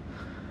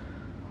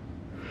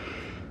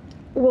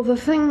 Well, the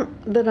thing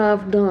that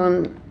I've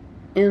done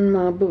in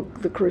my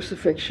book, The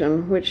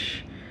Crucifixion,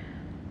 which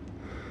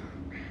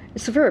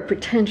it's a very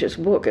pretentious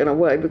book in a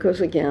way,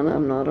 because again,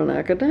 I'm not an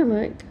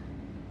academic,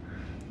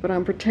 but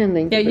I'm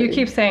pretending to be. You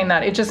keep saying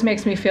that. It just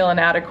makes me feel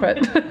inadequate.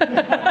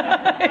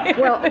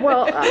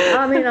 Well,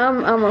 I mean,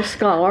 I'm a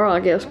scholar, I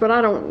guess, but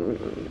I don't,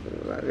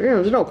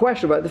 there's no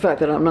question about the fact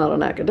that I'm not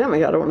an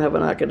academic. I don't have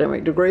an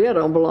academic degree. I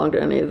don't belong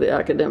to any of the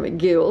academic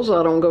guilds.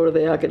 I don't go to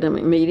the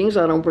academic meetings.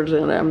 I don't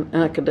present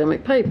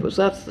academic papers.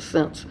 That's the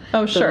sense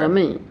that I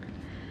mean.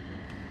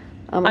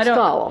 I'm a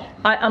scholar.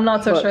 I'm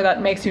not so sure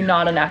that makes you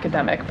not an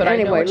academic, but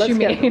anyway, I know what you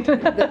mean.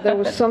 There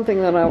was something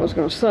that I was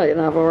going to say,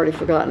 and I've already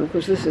forgotten,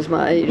 because this is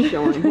my age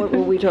showing. What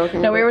were we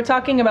talking about? No, we were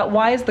talking about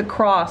why is the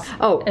cross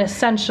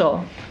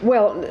essential?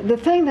 Well, the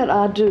thing that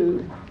I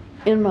do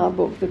in my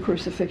book, The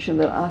Crucifixion,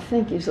 that I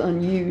think is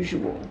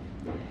unusual,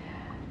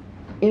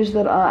 is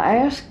that I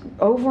ask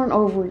over and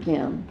over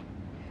again,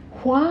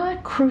 why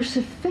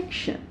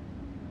crucifixion?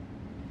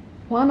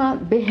 Why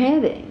not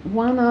beheading?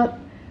 Why not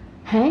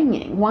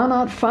hanging? Why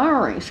not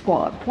firing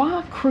squad?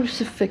 Why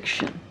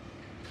crucifixion?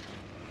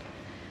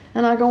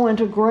 And I go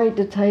into great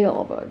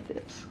detail about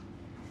this.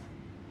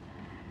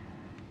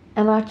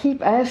 And I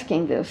keep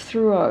asking this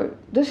throughout.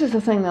 This is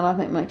the thing that I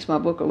think makes my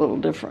book a little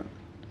different.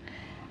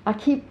 I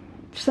keep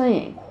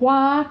saying,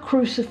 why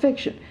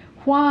crucifixion?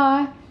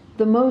 Why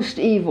the most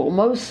evil,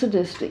 most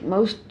sadistic,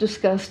 most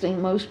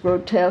disgusting, most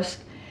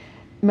grotesque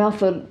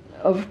method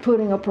of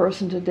putting a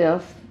person to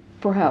death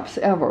perhaps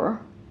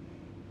ever?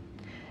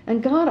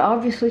 And God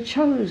obviously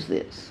chose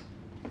this.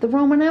 The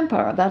Roman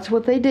Empire, that's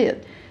what they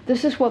did.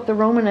 This is what the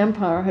Roman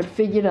Empire had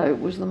figured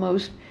out was the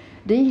most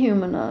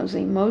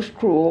dehumanizing, most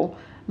cruel,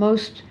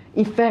 most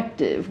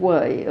effective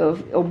way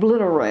of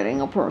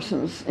obliterating a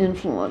person's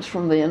influence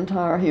from the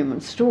entire human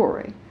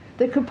story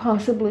that could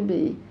possibly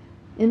be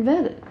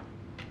invented.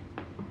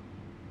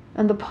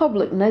 And the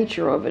public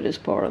nature of it is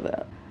part of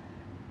that.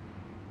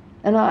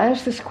 And I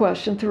ask this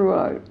question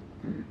throughout.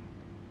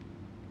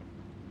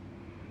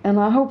 And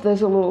I hope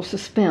there's a little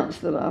suspense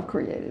that I've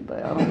created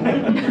there. I don't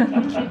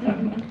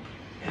know.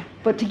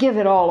 But to give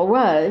it all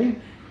away,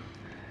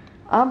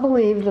 I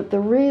believe that the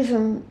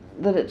reason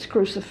that it's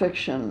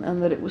crucifixion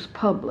and that it was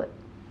public,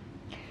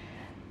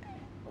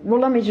 well,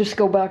 let me just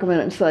go back a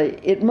minute and say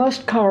it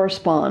must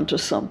correspond to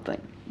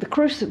something.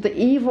 The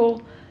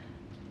evil,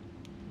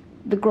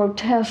 the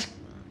grotesque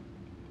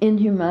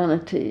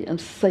inhumanity and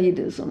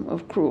sadism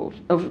of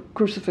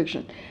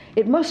crucifixion,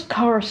 it must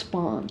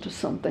correspond to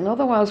something,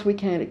 otherwise we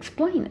can't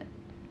explain it.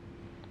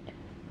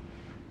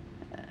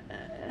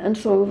 And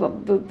so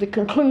the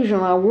conclusion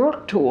I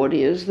work toward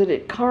is that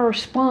it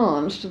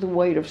corresponds to the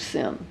weight of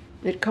sin.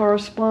 It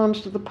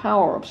corresponds to the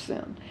power of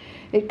sin.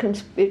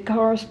 It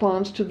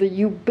corresponds to the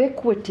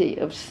ubiquity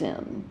of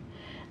sin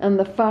and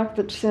the fact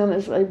that sin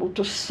is able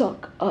to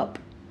suck up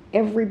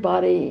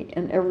everybody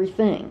and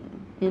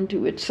everything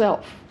into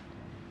itself,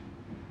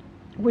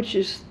 which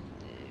is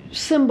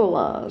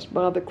symbolized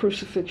by the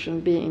crucifixion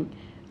being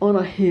on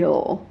a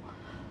hill,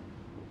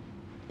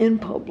 in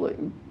public,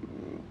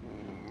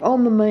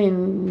 on the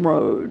main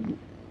road,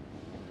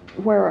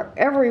 where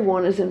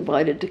everyone is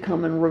invited to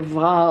come and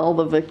revile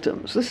the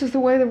victims. This is the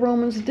way the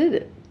Romans did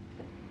it.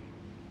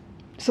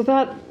 So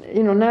that,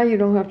 now you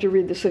don't have to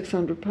read the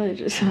 600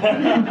 pages.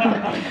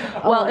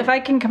 Well, if I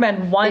can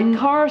commend one... It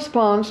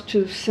corresponds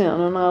to sin,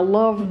 and I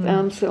love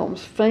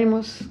Anselm's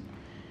famous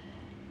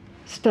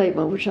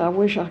statement, which I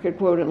wish I could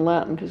quote in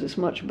Latin because it's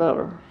much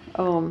better.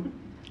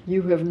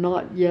 You have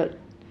not yet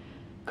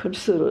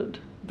considered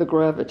the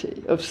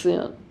gravity of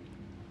sin.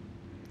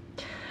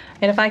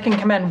 And if I can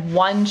commend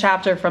one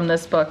chapter from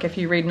this book, if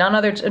you read no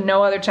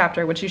other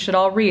chapter, which you should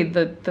all read,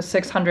 the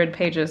 600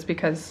 pages,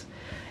 because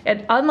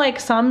unlike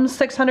some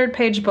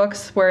 600-page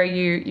books where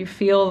you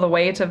feel the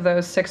weight of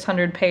those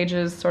 600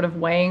 pages sort of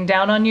weighing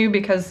down on you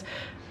because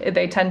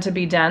they tend to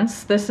be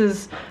dense, this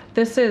is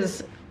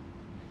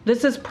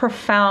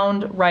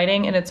profound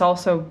writing, and it's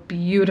also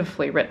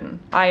beautifully written.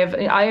 I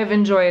have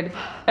enjoyed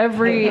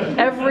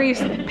every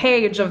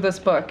page of this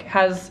book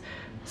has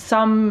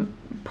some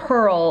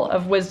pearl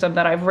of wisdom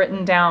that I've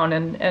written down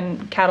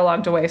and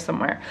cataloged away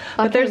somewhere.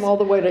 I came all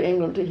the way to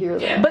England to hear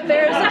that. But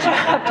there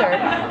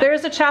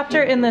is a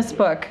chapter in this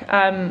book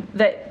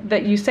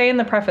that you say in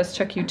the preface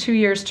took you 2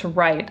 years to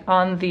write,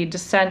 on the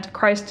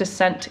Christ's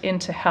descent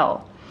into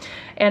hell.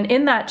 And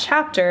in that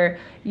chapter,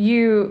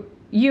 you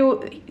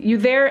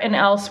there and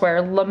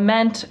elsewhere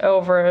lament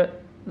over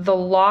the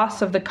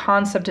loss of the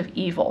concept of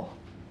evil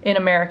in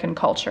American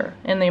culture,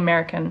 in the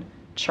American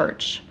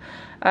church.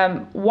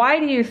 Why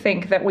do you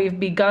think that we've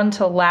begun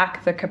to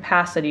lack the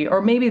capacity,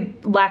 or maybe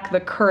lack the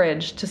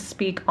courage, to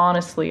speak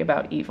honestly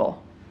about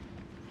evil?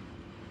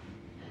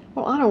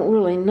 Well, I don't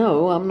really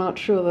know. I'm not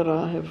sure that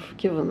I have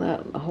given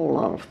that a whole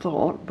lot of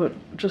thought, but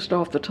just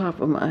off the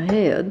top of my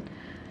head,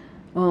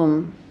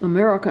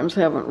 Americans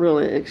haven't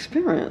really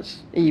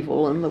experienced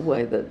evil in the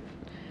way that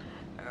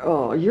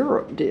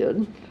Europe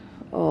did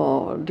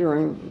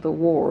during the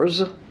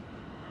wars.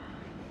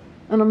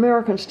 And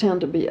Americans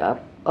tend to be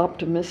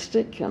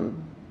optimistic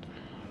and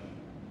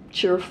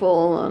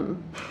cheerful,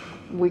 and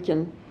we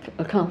can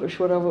accomplish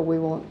whatever we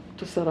want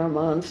to set our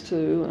minds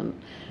to, and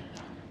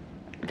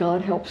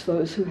God helps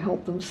those who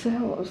help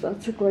themselves.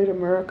 That's a great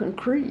American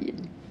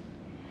creed.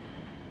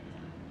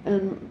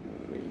 And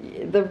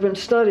there have been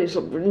studies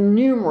of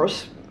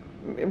numerous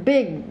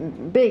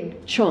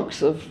big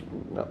chunks of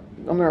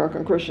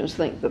American Christians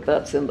think that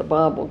that's in the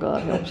Bible.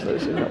 God helps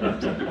those who help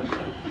themselves.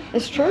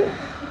 It's true.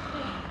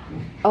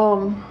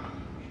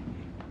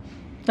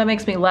 That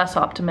makes me less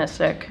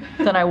optimistic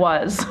than I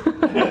was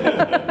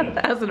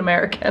as an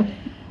American.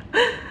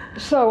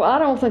 So I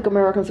don't think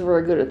Americans are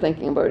very good at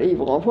thinking about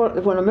evil.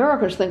 When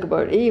Americans think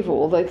about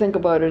evil, they think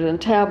about it in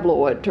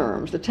tabloid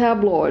terms. The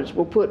tabloids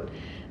will put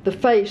the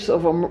face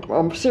of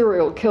a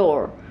serial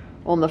killer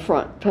on the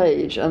front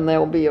page, and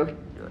there'll be a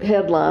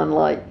headline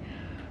like,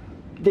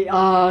 "The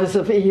Eyes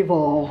of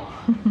Evil."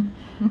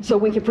 So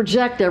we can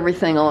project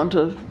everything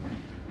onto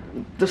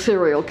the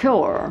serial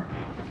killer.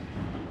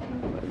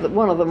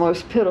 One of the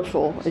most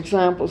pitiful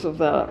examples of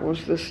that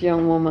was this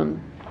young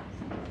woman,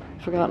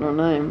 I've forgotten her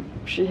name.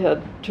 She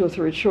had 2 or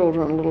 3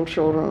 children, little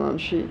children, and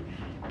she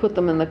put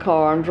them in the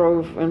car and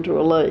drove into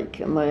a lake,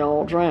 and they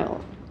all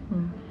drowned.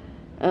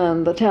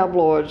 And the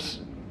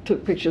tabloids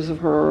took pictures of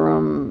her,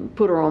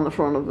 put her on the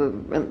front of the,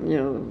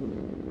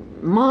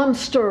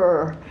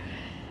 monster.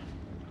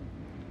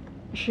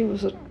 She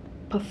was a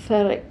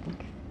pathetic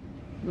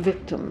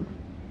victim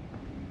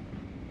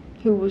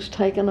who was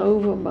taken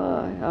over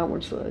by, I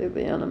would say,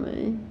 the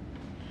enemy.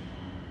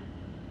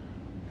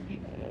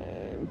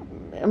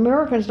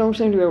 Americans don't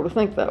seem to be able to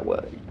think that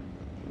way.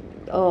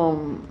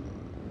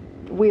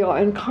 We are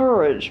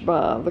encouraged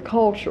by the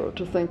culture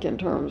to think in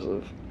terms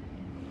of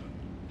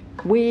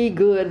we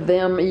good,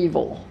 them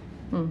evil.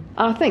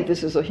 I think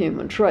this is a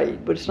human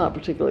trait, but it's not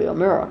particularly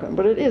American,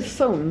 but it is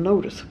so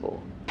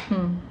noticeable.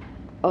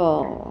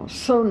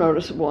 So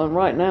noticeable, and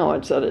right now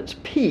it's at its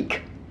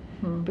peak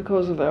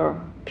because of our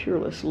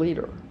peerless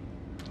leader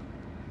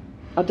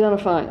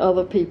identifying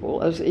other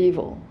people as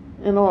evil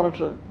in order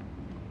to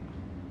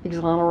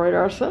exonerate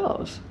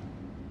ourselves.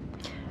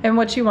 And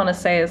what you want to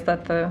say is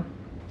that the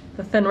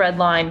thin red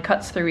line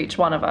cuts through each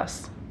one of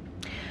us.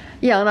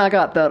 Yeah, and I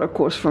got that, of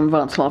course, from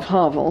Václav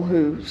Havel,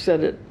 who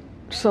said it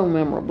so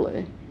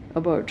memorably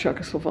about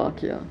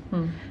Czechoslovakia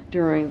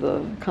during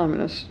the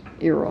communist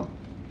era.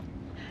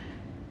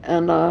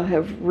 And I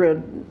have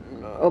read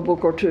a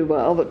book or two by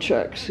other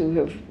Czechs who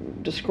have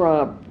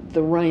described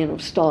the reign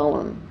of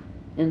Stalin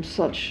in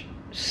such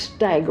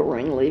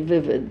staggeringly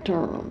vivid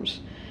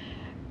terms.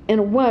 In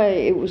a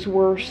way, it was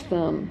worse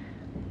than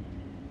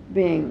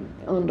being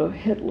under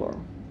Hitler,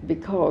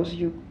 because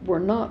you were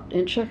not,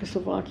 in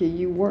Czechoslovakia,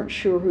 you weren't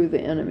sure who the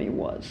enemy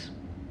was.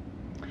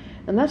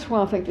 And that's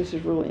why I think this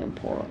is really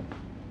important.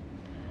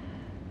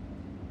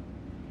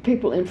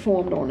 People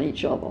informed on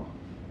each other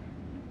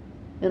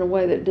in a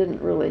way that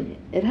didn't really,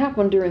 it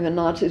happened during the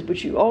Nazis,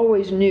 but you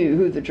always knew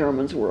who the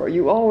Germans were.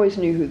 You always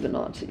knew who the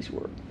Nazis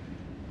were.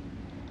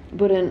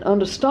 But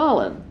under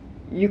Stalin,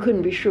 you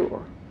couldn't be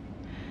sure.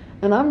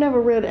 And I've never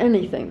read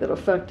anything that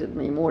affected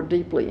me more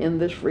deeply in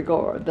this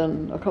regard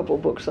than a couple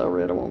of books I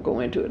read, I won't go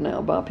into it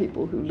now, by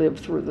people who lived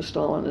through the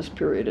Stalinist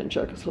period in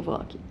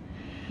Czechoslovakia.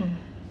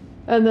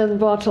 And then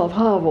Václav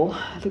Havel,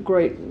 the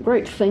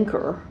great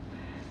thinker,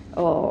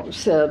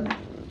 said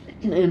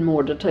in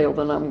more detail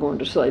than I'm going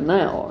to say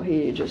now.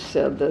 He just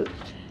said that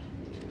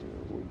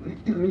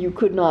you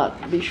could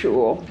not be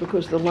sure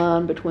because the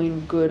line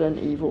between good and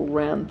evil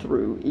ran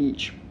through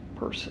each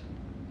person.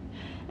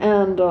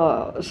 And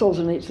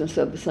Solzhenitsyn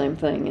said the same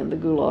thing in the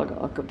Gulag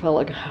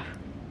Archipelago.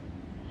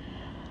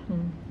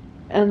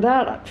 And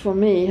that, for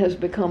me, has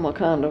become a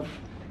kind of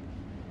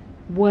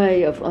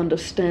way of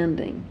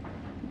understanding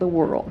the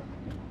world.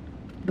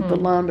 That the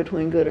line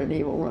between good and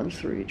evil runs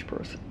through each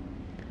person.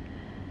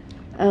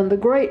 And the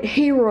great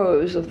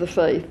heroes of the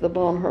faith, the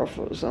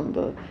Bonhoeffers and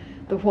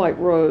the White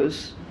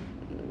Rose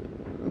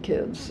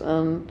kids,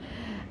 and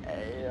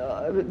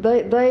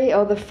they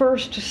are the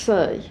first to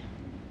say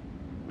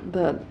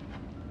that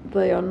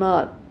they are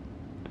not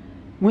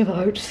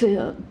without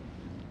sin.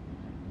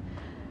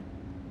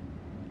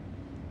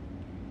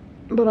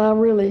 But I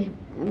really,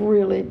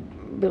 really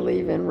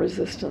believe in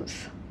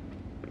resistance.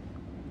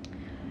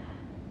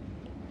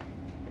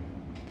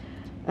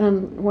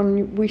 And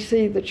when we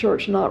see the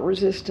church not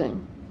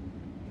resisting,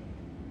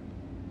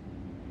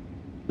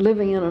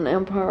 living in an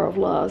empire of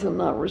lies and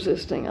not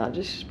resisting, it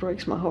just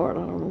breaks my heart. I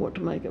don't know what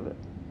to make of it.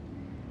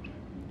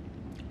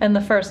 And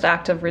the first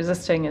act of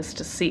resisting is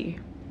to see.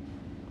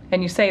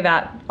 And you say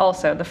that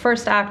also. The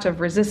first act of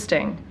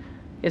resisting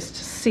is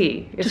to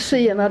see. To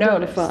see and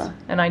identify.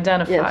 And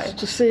identify. Yes,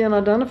 to see and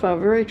identify.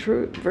 Very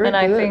true. Very and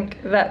good. I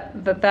think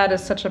that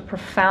is such a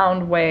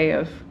profound way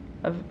of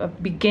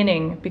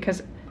beginning,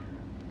 because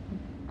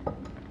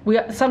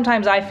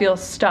sometimes I feel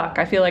stuck.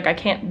 I feel like I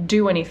can't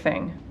do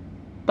anything,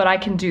 but I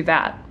can do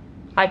that.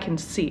 I can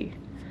see.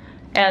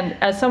 And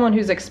as someone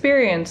who's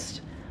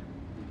experienced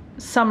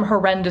some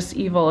horrendous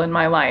evil in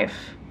my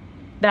life,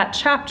 that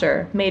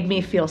chapter made me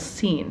feel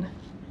seen.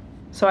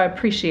 So I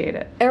appreciate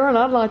it. Erin,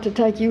 I'd like to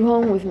take you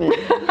home with me.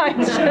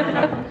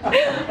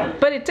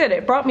 But it did.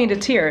 It brought me to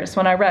tears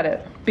when I read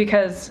it,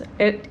 because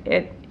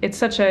it's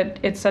such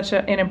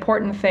an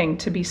important thing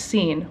to be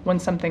seen when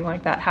something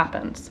like that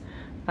happens.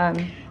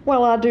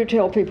 Well, I do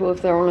tell people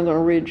if they're only going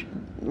to read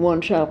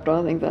one chapter,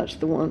 I think that's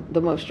the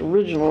most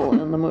original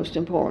and the most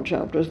important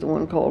chapter is the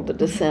one called The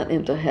Descent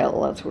into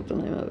Hell. That's what the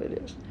name of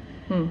it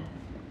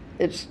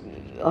is.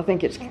 I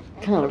think it's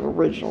kind of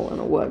original in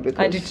a way, because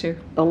I do too.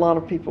 A lot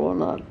of people are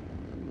not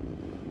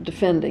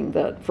defending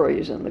that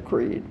phrase in the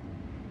creed.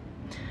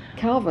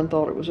 Calvin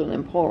thought it was an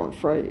important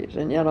phrase,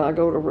 and yet I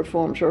go to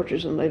Reformed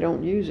churches and they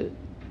don't use it.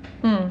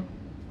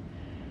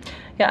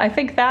 Yeah, I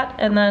think that,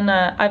 and then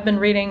I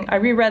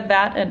reread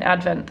that and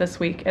Advent this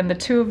week, and the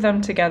two of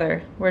them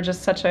together were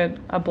just such a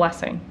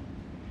blessing.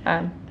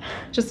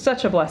 Just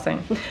such a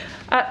blessing.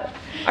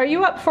 Are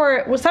you up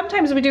for, well,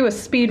 sometimes we do a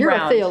speed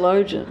round. You're a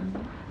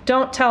theologian.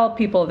 Don't tell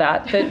people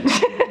that.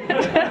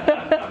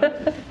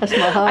 That's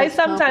my highest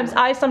compliment.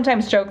 I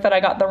sometimes joke that I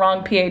got the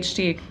wrong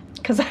PhD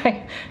because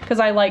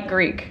I like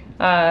Greek,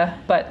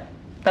 but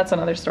that's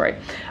another story.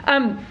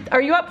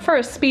 Are you up for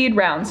a speed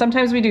round?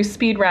 Sometimes we do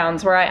speed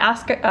rounds where I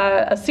ask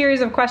a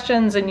series of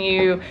questions and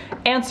you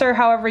answer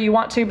however you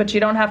want to, but you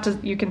don't have to.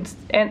 You can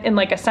in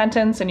like a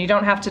sentence, and you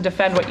don't have to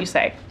defend what you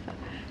say.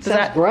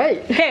 Sounds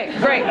great. Okay,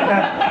 great.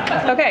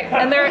 Okay,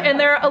 and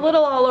they're a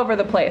little all over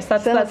the place.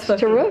 That's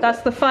terrific.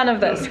 That's the fun of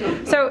this.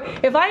 So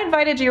if I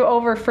invited you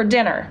over for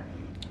dinner,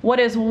 what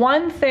is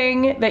one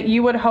thing that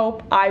you would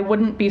hope I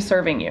wouldn't be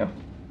serving you?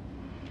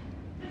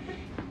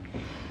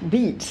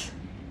 Beets.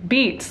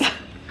 Beets.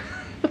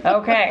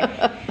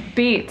 Okay.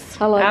 Beets.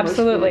 I like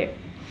absolutely.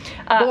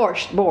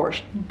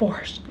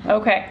 Borscht.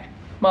 Okay.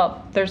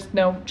 Well, there's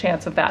no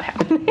chance of that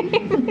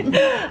happening.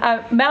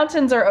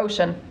 Mountains or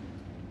ocean?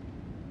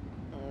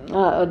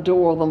 I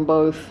adore them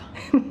both.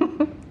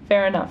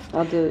 Fair enough.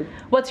 I do.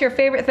 What's your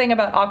favorite thing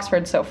about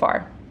Oxford so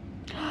far?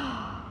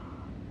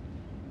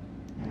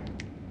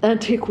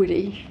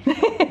 Antiquity.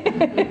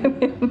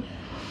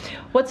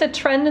 What's a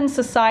trend in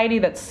society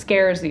that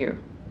scares you?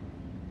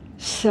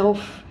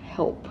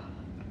 Self-help.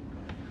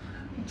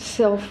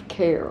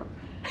 Self-care.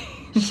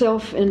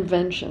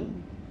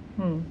 Self-invention.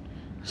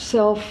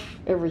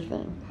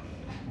 Self-everything.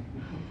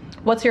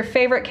 What's your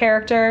favorite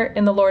character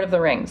in The Lord of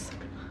the Rings?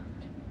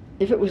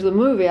 If it was the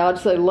movie, I'd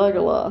say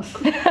Legolas.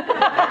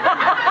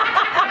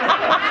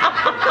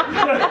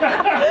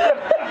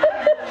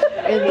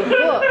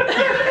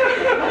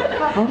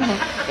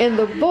 In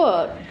the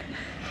book,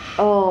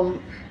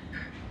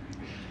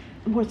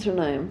 what's her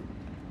name?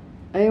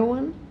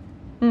 Eowyn?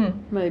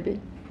 Maybe.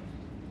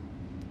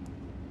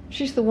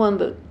 She's the one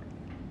that,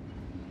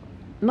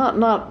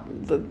 not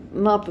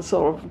the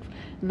sort of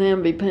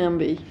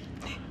namby-pamby.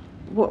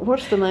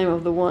 What's the name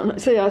of the one?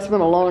 See, I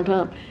spent a long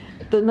time.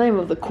 The name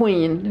of the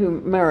queen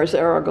who marries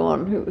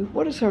Aragorn.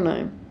 What is her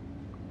name?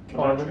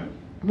 Arwen.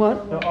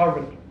 What?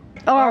 Arwen.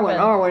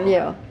 Arwen,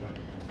 yeah.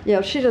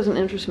 Yeah, she doesn't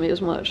interest me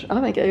as much.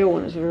 I think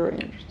Eowyn is very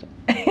interesting.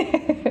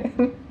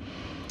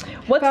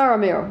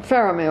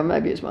 Faramir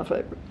maybe is my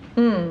favorite.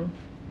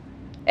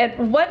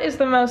 And what is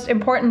the most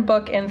important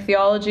book in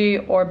theology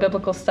or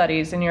biblical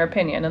studies, in your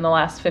opinion, in the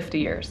last 50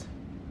 years?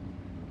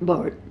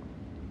 Bart.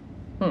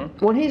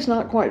 Well, he's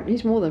not quite,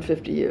 he's more than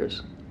 50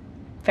 years.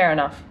 Fair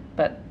enough,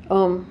 but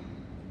no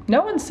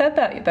one said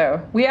that,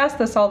 though. We ask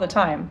this all the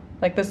time.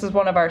 Like, this is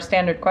one of our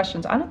standard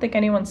questions. I don't think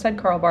anyone said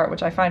Karl Barth,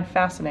 which I find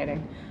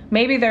fascinating.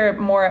 Maybe they're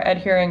more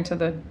adhering to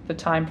the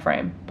time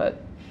frame,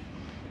 but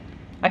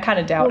I kind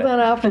of doubt it. Well,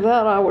 then after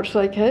that, I would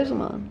say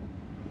Käsemann,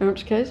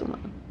 Ernst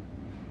Käsemann,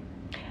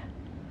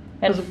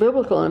 as a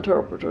biblical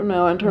interpreter.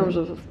 Now, in terms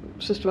of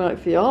systematic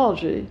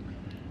theology,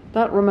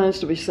 that remains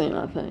to be seen,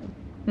 I think.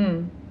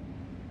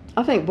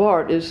 I think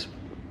Barth is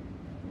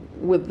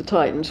with the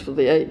Titans for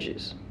the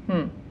ages.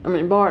 I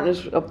mean, Barth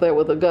is up there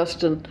with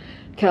Augustine,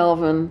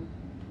 Calvin,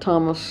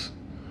 Thomas,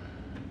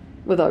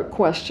 without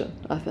question,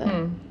 I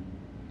think.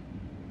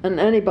 And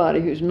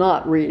anybody who's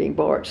not reading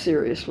Barth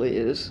seriously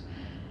is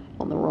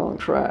on the wrong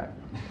track.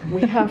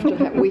 We have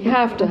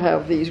to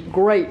have these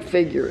great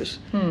figures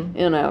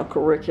in our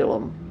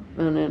curriculum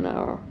and in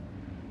our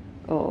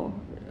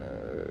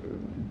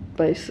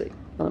basic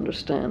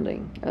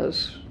understanding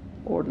as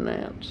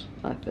ordinands,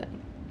 I think.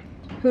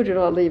 Who did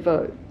I leave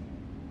out?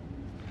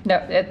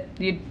 No,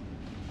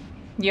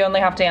 you only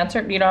have to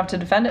answer. You don't have to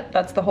defend it.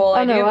 That's the whole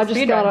idea.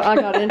 I know. I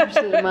got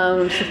interested in my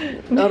own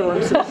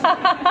utterances.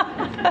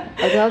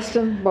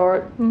 Augustine,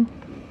 Barth,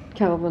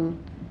 Calvin,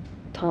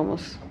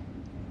 Thomas.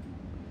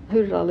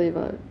 Who did I leave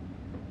out?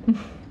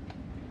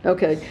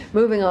 Okay,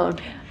 moving on.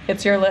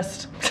 It's your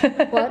list.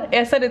 What?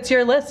 I said it's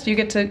your list. You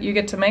get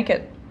to make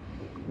it.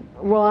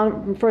 Well,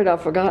 I'm afraid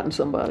I've forgotten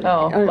somebody.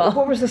 Oh, well.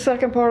 What was the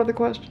second part of the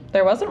question?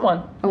 There wasn't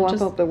one. Oh, I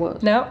thought there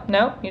was.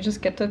 No, you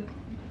just get to...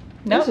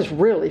 No. This is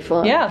really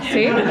fun. Yeah,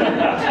 see?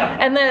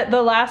 And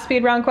the last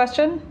speed round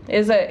question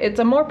it's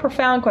a more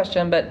profound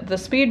question, but the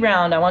speed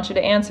round, I want you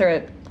to answer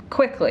it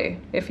quickly,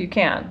 if you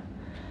can.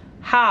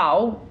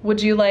 How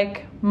would you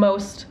like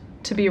most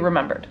to be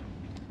remembered?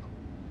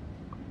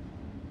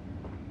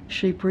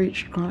 She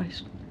preached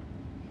Christ.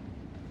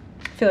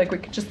 I feel like we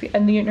could just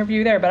end the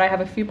interview there, but I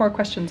have a few more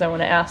questions I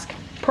want to ask.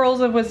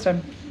 Pearls of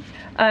wisdom.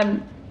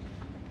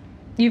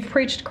 You've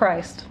preached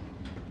Christ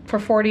for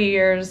 40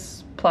 years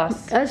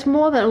plus. That's a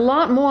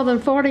lot more than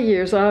 40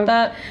 years.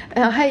 I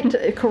hate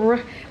to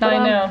correct, but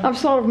I know. I'm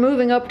sort of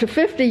moving up to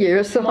 50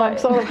 years, so I'm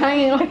sort of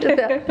hanging on to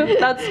that.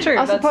 That's true.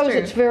 I suppose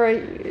it's very,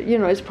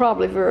 it's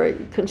probably very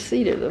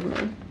conceited of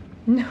me.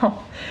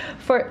 No.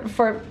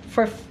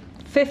 For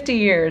 50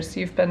 years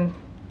you've been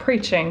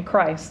preaching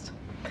Christ.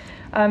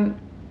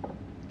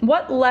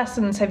 What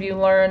lessons have you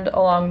learned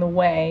along the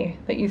way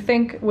that you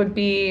think would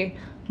be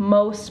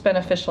most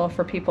beneficial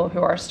for people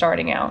who are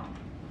starting out?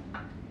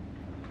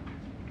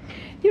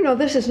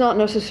 This is not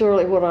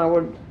necessarily what I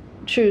would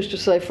choose to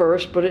say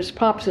first, but it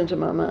pops into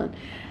my mind.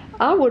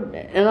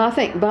 I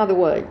think, by the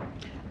way,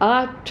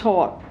 I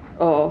taught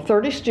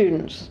 30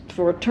 students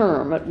for a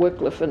term at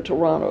Wycliffe in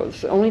Toronto.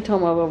 It's the only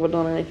time I've ever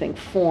done anything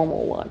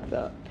formal like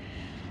that.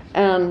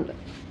 And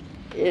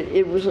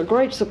it was a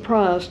great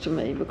surprise to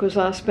me because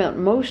I spent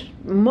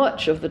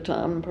much of the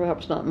time,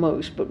 perhaps not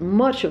most, but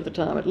much of the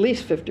time, at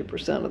least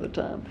 50% of the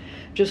time,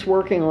 just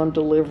working on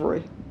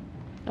delivery.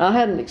 I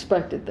hadn't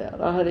expected that.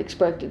 I had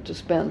expected to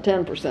spend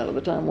 10% of the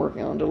time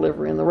working on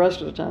delivery and the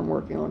rest of the time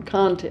working on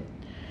content.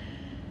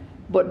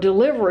 But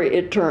delivery,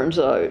 it turns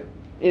out,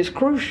 is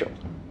crucial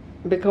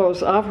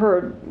because I've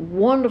heard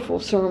wonderful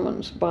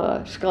sermons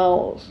by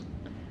scholars,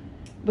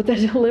 but their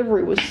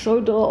delivery was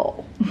so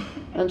dull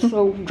and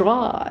so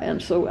dry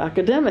and so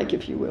academic,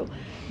 if you will,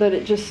 that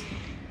it just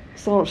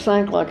sort of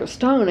sank like a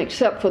stone,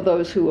 except for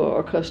those who are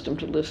accustomed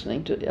to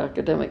listening to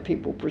academic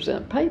people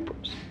present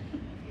papers.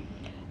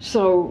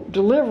 So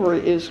delivery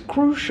is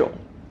crucial.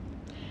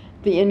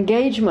 The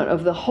engagement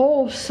of the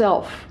whole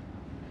self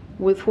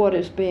with what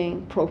is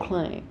being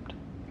proclaimed.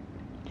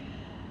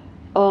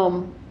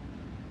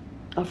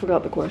 I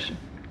forgot the question.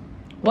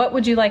 What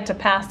would you like to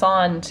pass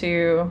on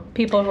to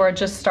people who are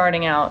just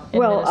starting out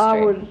in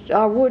ministry?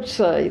 I would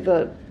say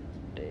that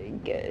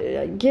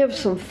give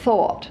some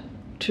thought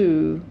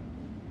to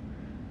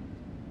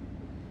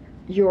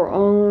your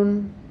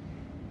own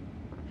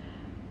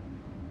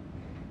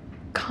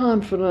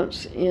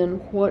confidence in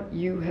what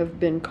you have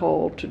been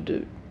called to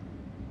do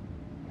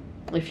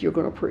if you're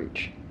going to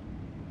preach.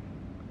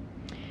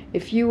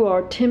 If you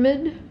are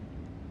timid,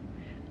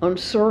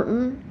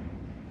 uncertain,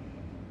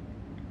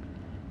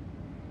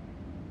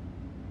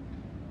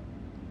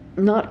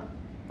 not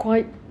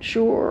quite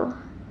sure,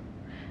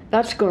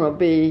 that's going to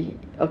be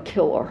a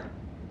killer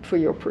for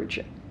your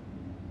preaching.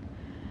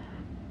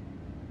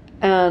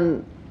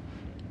 And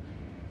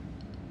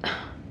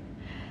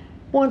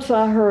once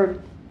I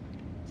heard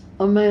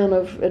a man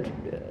of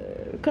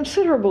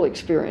considerable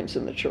experience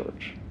in the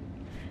church,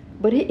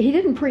 but he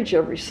didn't preach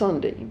every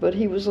Sunday, but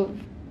he was a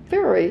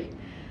very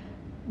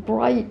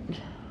bright,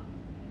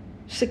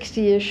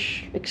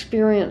 60-ish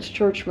experienced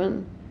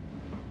churchman,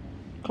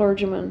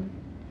 clergyman,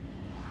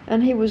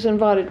 and he was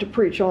invited to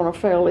preach on a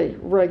fairly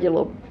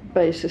regular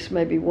basis,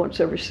 maybe once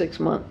every 6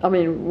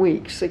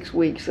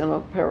 weeks in a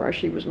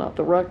parish. He was not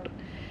the rector.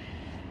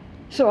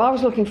 So I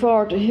was looking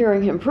forward to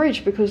hearing him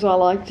preach because I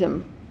liked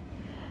him.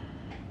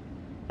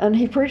 And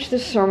he preached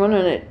this sermon,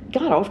 and it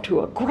got off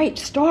to a great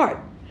start.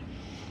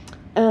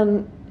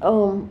 And,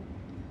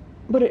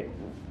 but it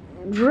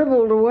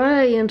dribbled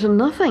away into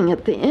nothing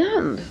at the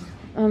end.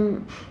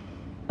 And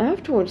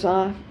afterwards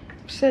I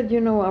said,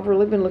 I've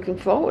really been looking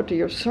forward to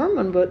your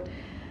sermon, but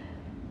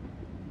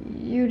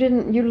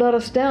you let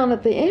us down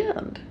at the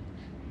end.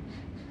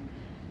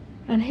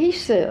 And he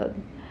said,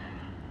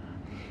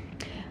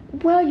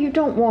 well, you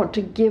don't want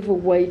to give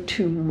away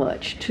too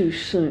much too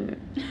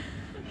soon.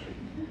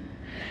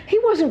 He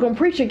wasn't going to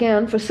preach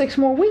again for 6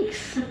 more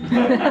weeks.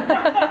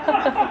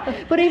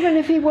 But even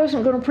if he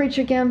wasn't going to preach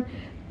again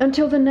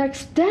until the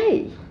next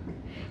day,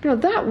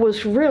 that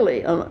was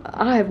really,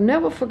 I have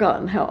never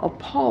forgotten how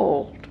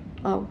appalled.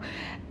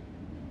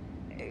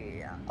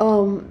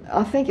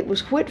 I think it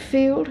was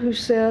Whitfield who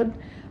said,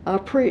 I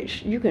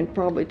preached, you can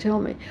probably tell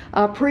me,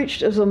 I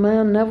preached as a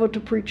man never to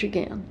preach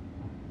again.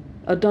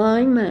 A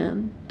dying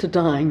man to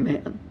dying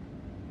man.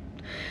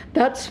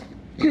 That's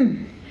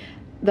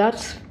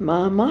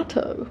my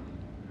motto.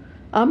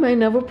 I may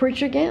never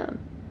preach again.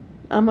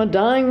 I'm a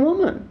dying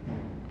woman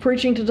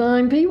preaching to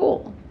dying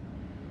people.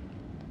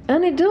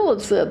 Annie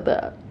Dillard said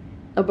that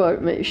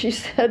about me. She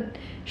said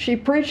she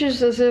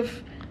preaches as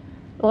if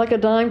like a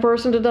dying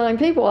person to dying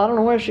people. I don't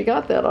know where she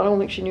got that. I don't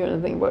think she knew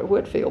anything about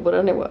Whitfield, but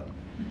anyway.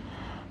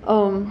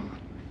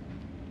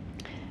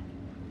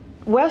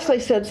 Wesley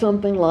said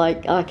something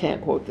like, I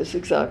can't quote this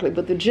exactly,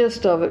 but the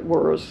gist of it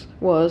was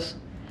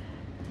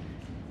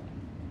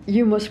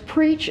you must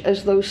preach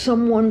as though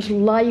someone's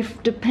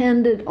life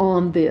depended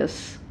on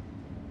this.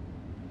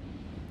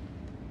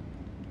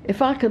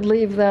 If I could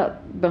leave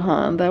that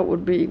behind, that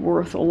would be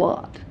worth a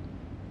lot.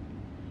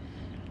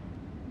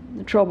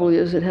 The trouble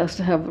is it has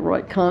to have the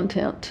right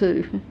content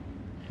too.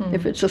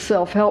 If it's a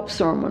self-help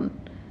sermon,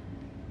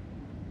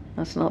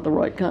 that's not the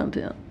right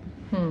content.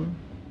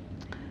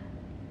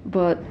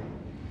 But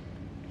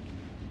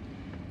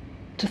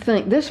to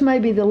think, this may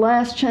be the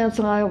last chance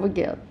I ever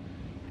get.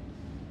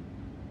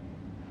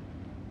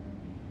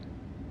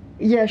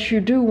 Yes, you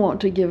do want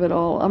to give it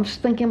all. I'm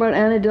thinking about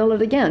Annie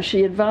Dillard again.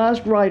 She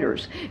advised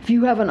writers, if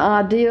you have an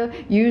idea,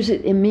 use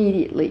it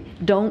immediately.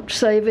 Don't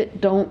save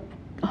it, don't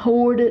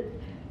hoard it.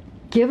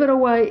 Give it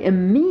away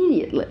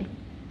immediately.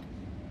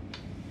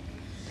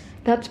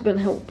 That's been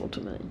helpful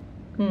to me.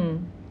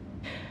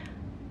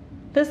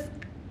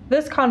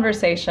 This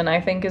conversation,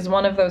 I think, is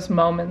one of those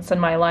moments in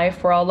my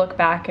life where I'll look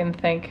back and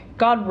think,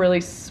 God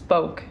really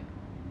spoke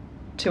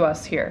to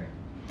us here.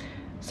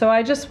 So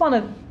I just want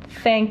to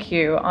thank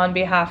you on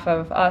behalf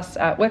of us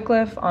at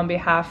Wycliffe, on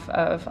behalf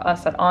of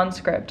us at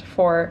OnScript,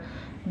 for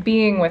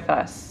being with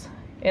us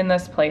in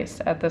this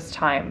place at this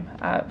time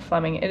at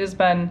Fleming. It has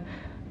been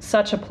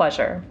such a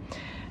pleasure.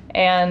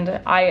 And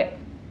I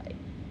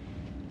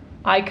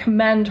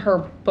commend her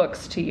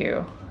books to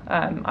you.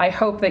 I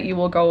hope that you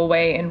will go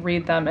away and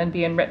read them and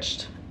be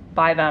enriched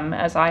by them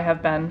as I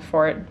have been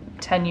for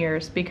 10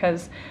 years,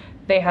 because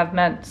they have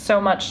meant so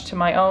much to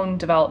my own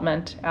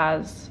development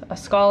as a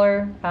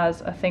scholar,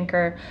 as a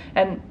thinker,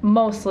 and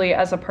mostly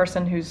as a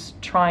person who's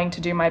trying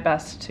to do my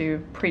best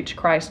to preach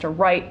Christ or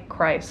write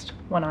Christ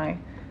when I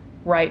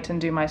write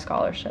and do my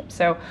scholarship.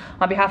 So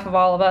on behalf of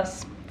all of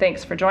us,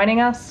 thanks for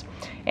joining us,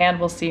 and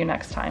we'll see you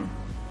next time.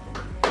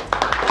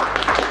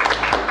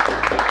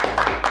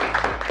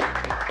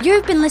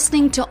 You've been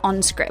listening to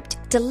OnScript,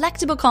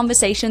 delectable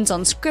conversations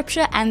on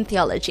scripture and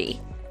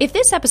theology. If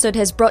this episode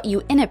has brought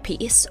you inner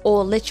peace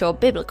or lit your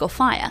biblical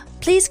fire,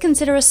 please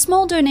consider a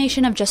small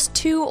donation of just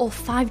 $2 or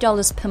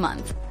 $5 per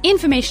month.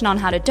 Information on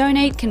how to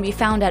donate can be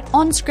found at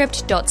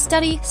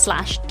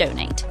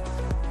onscript.study/donate.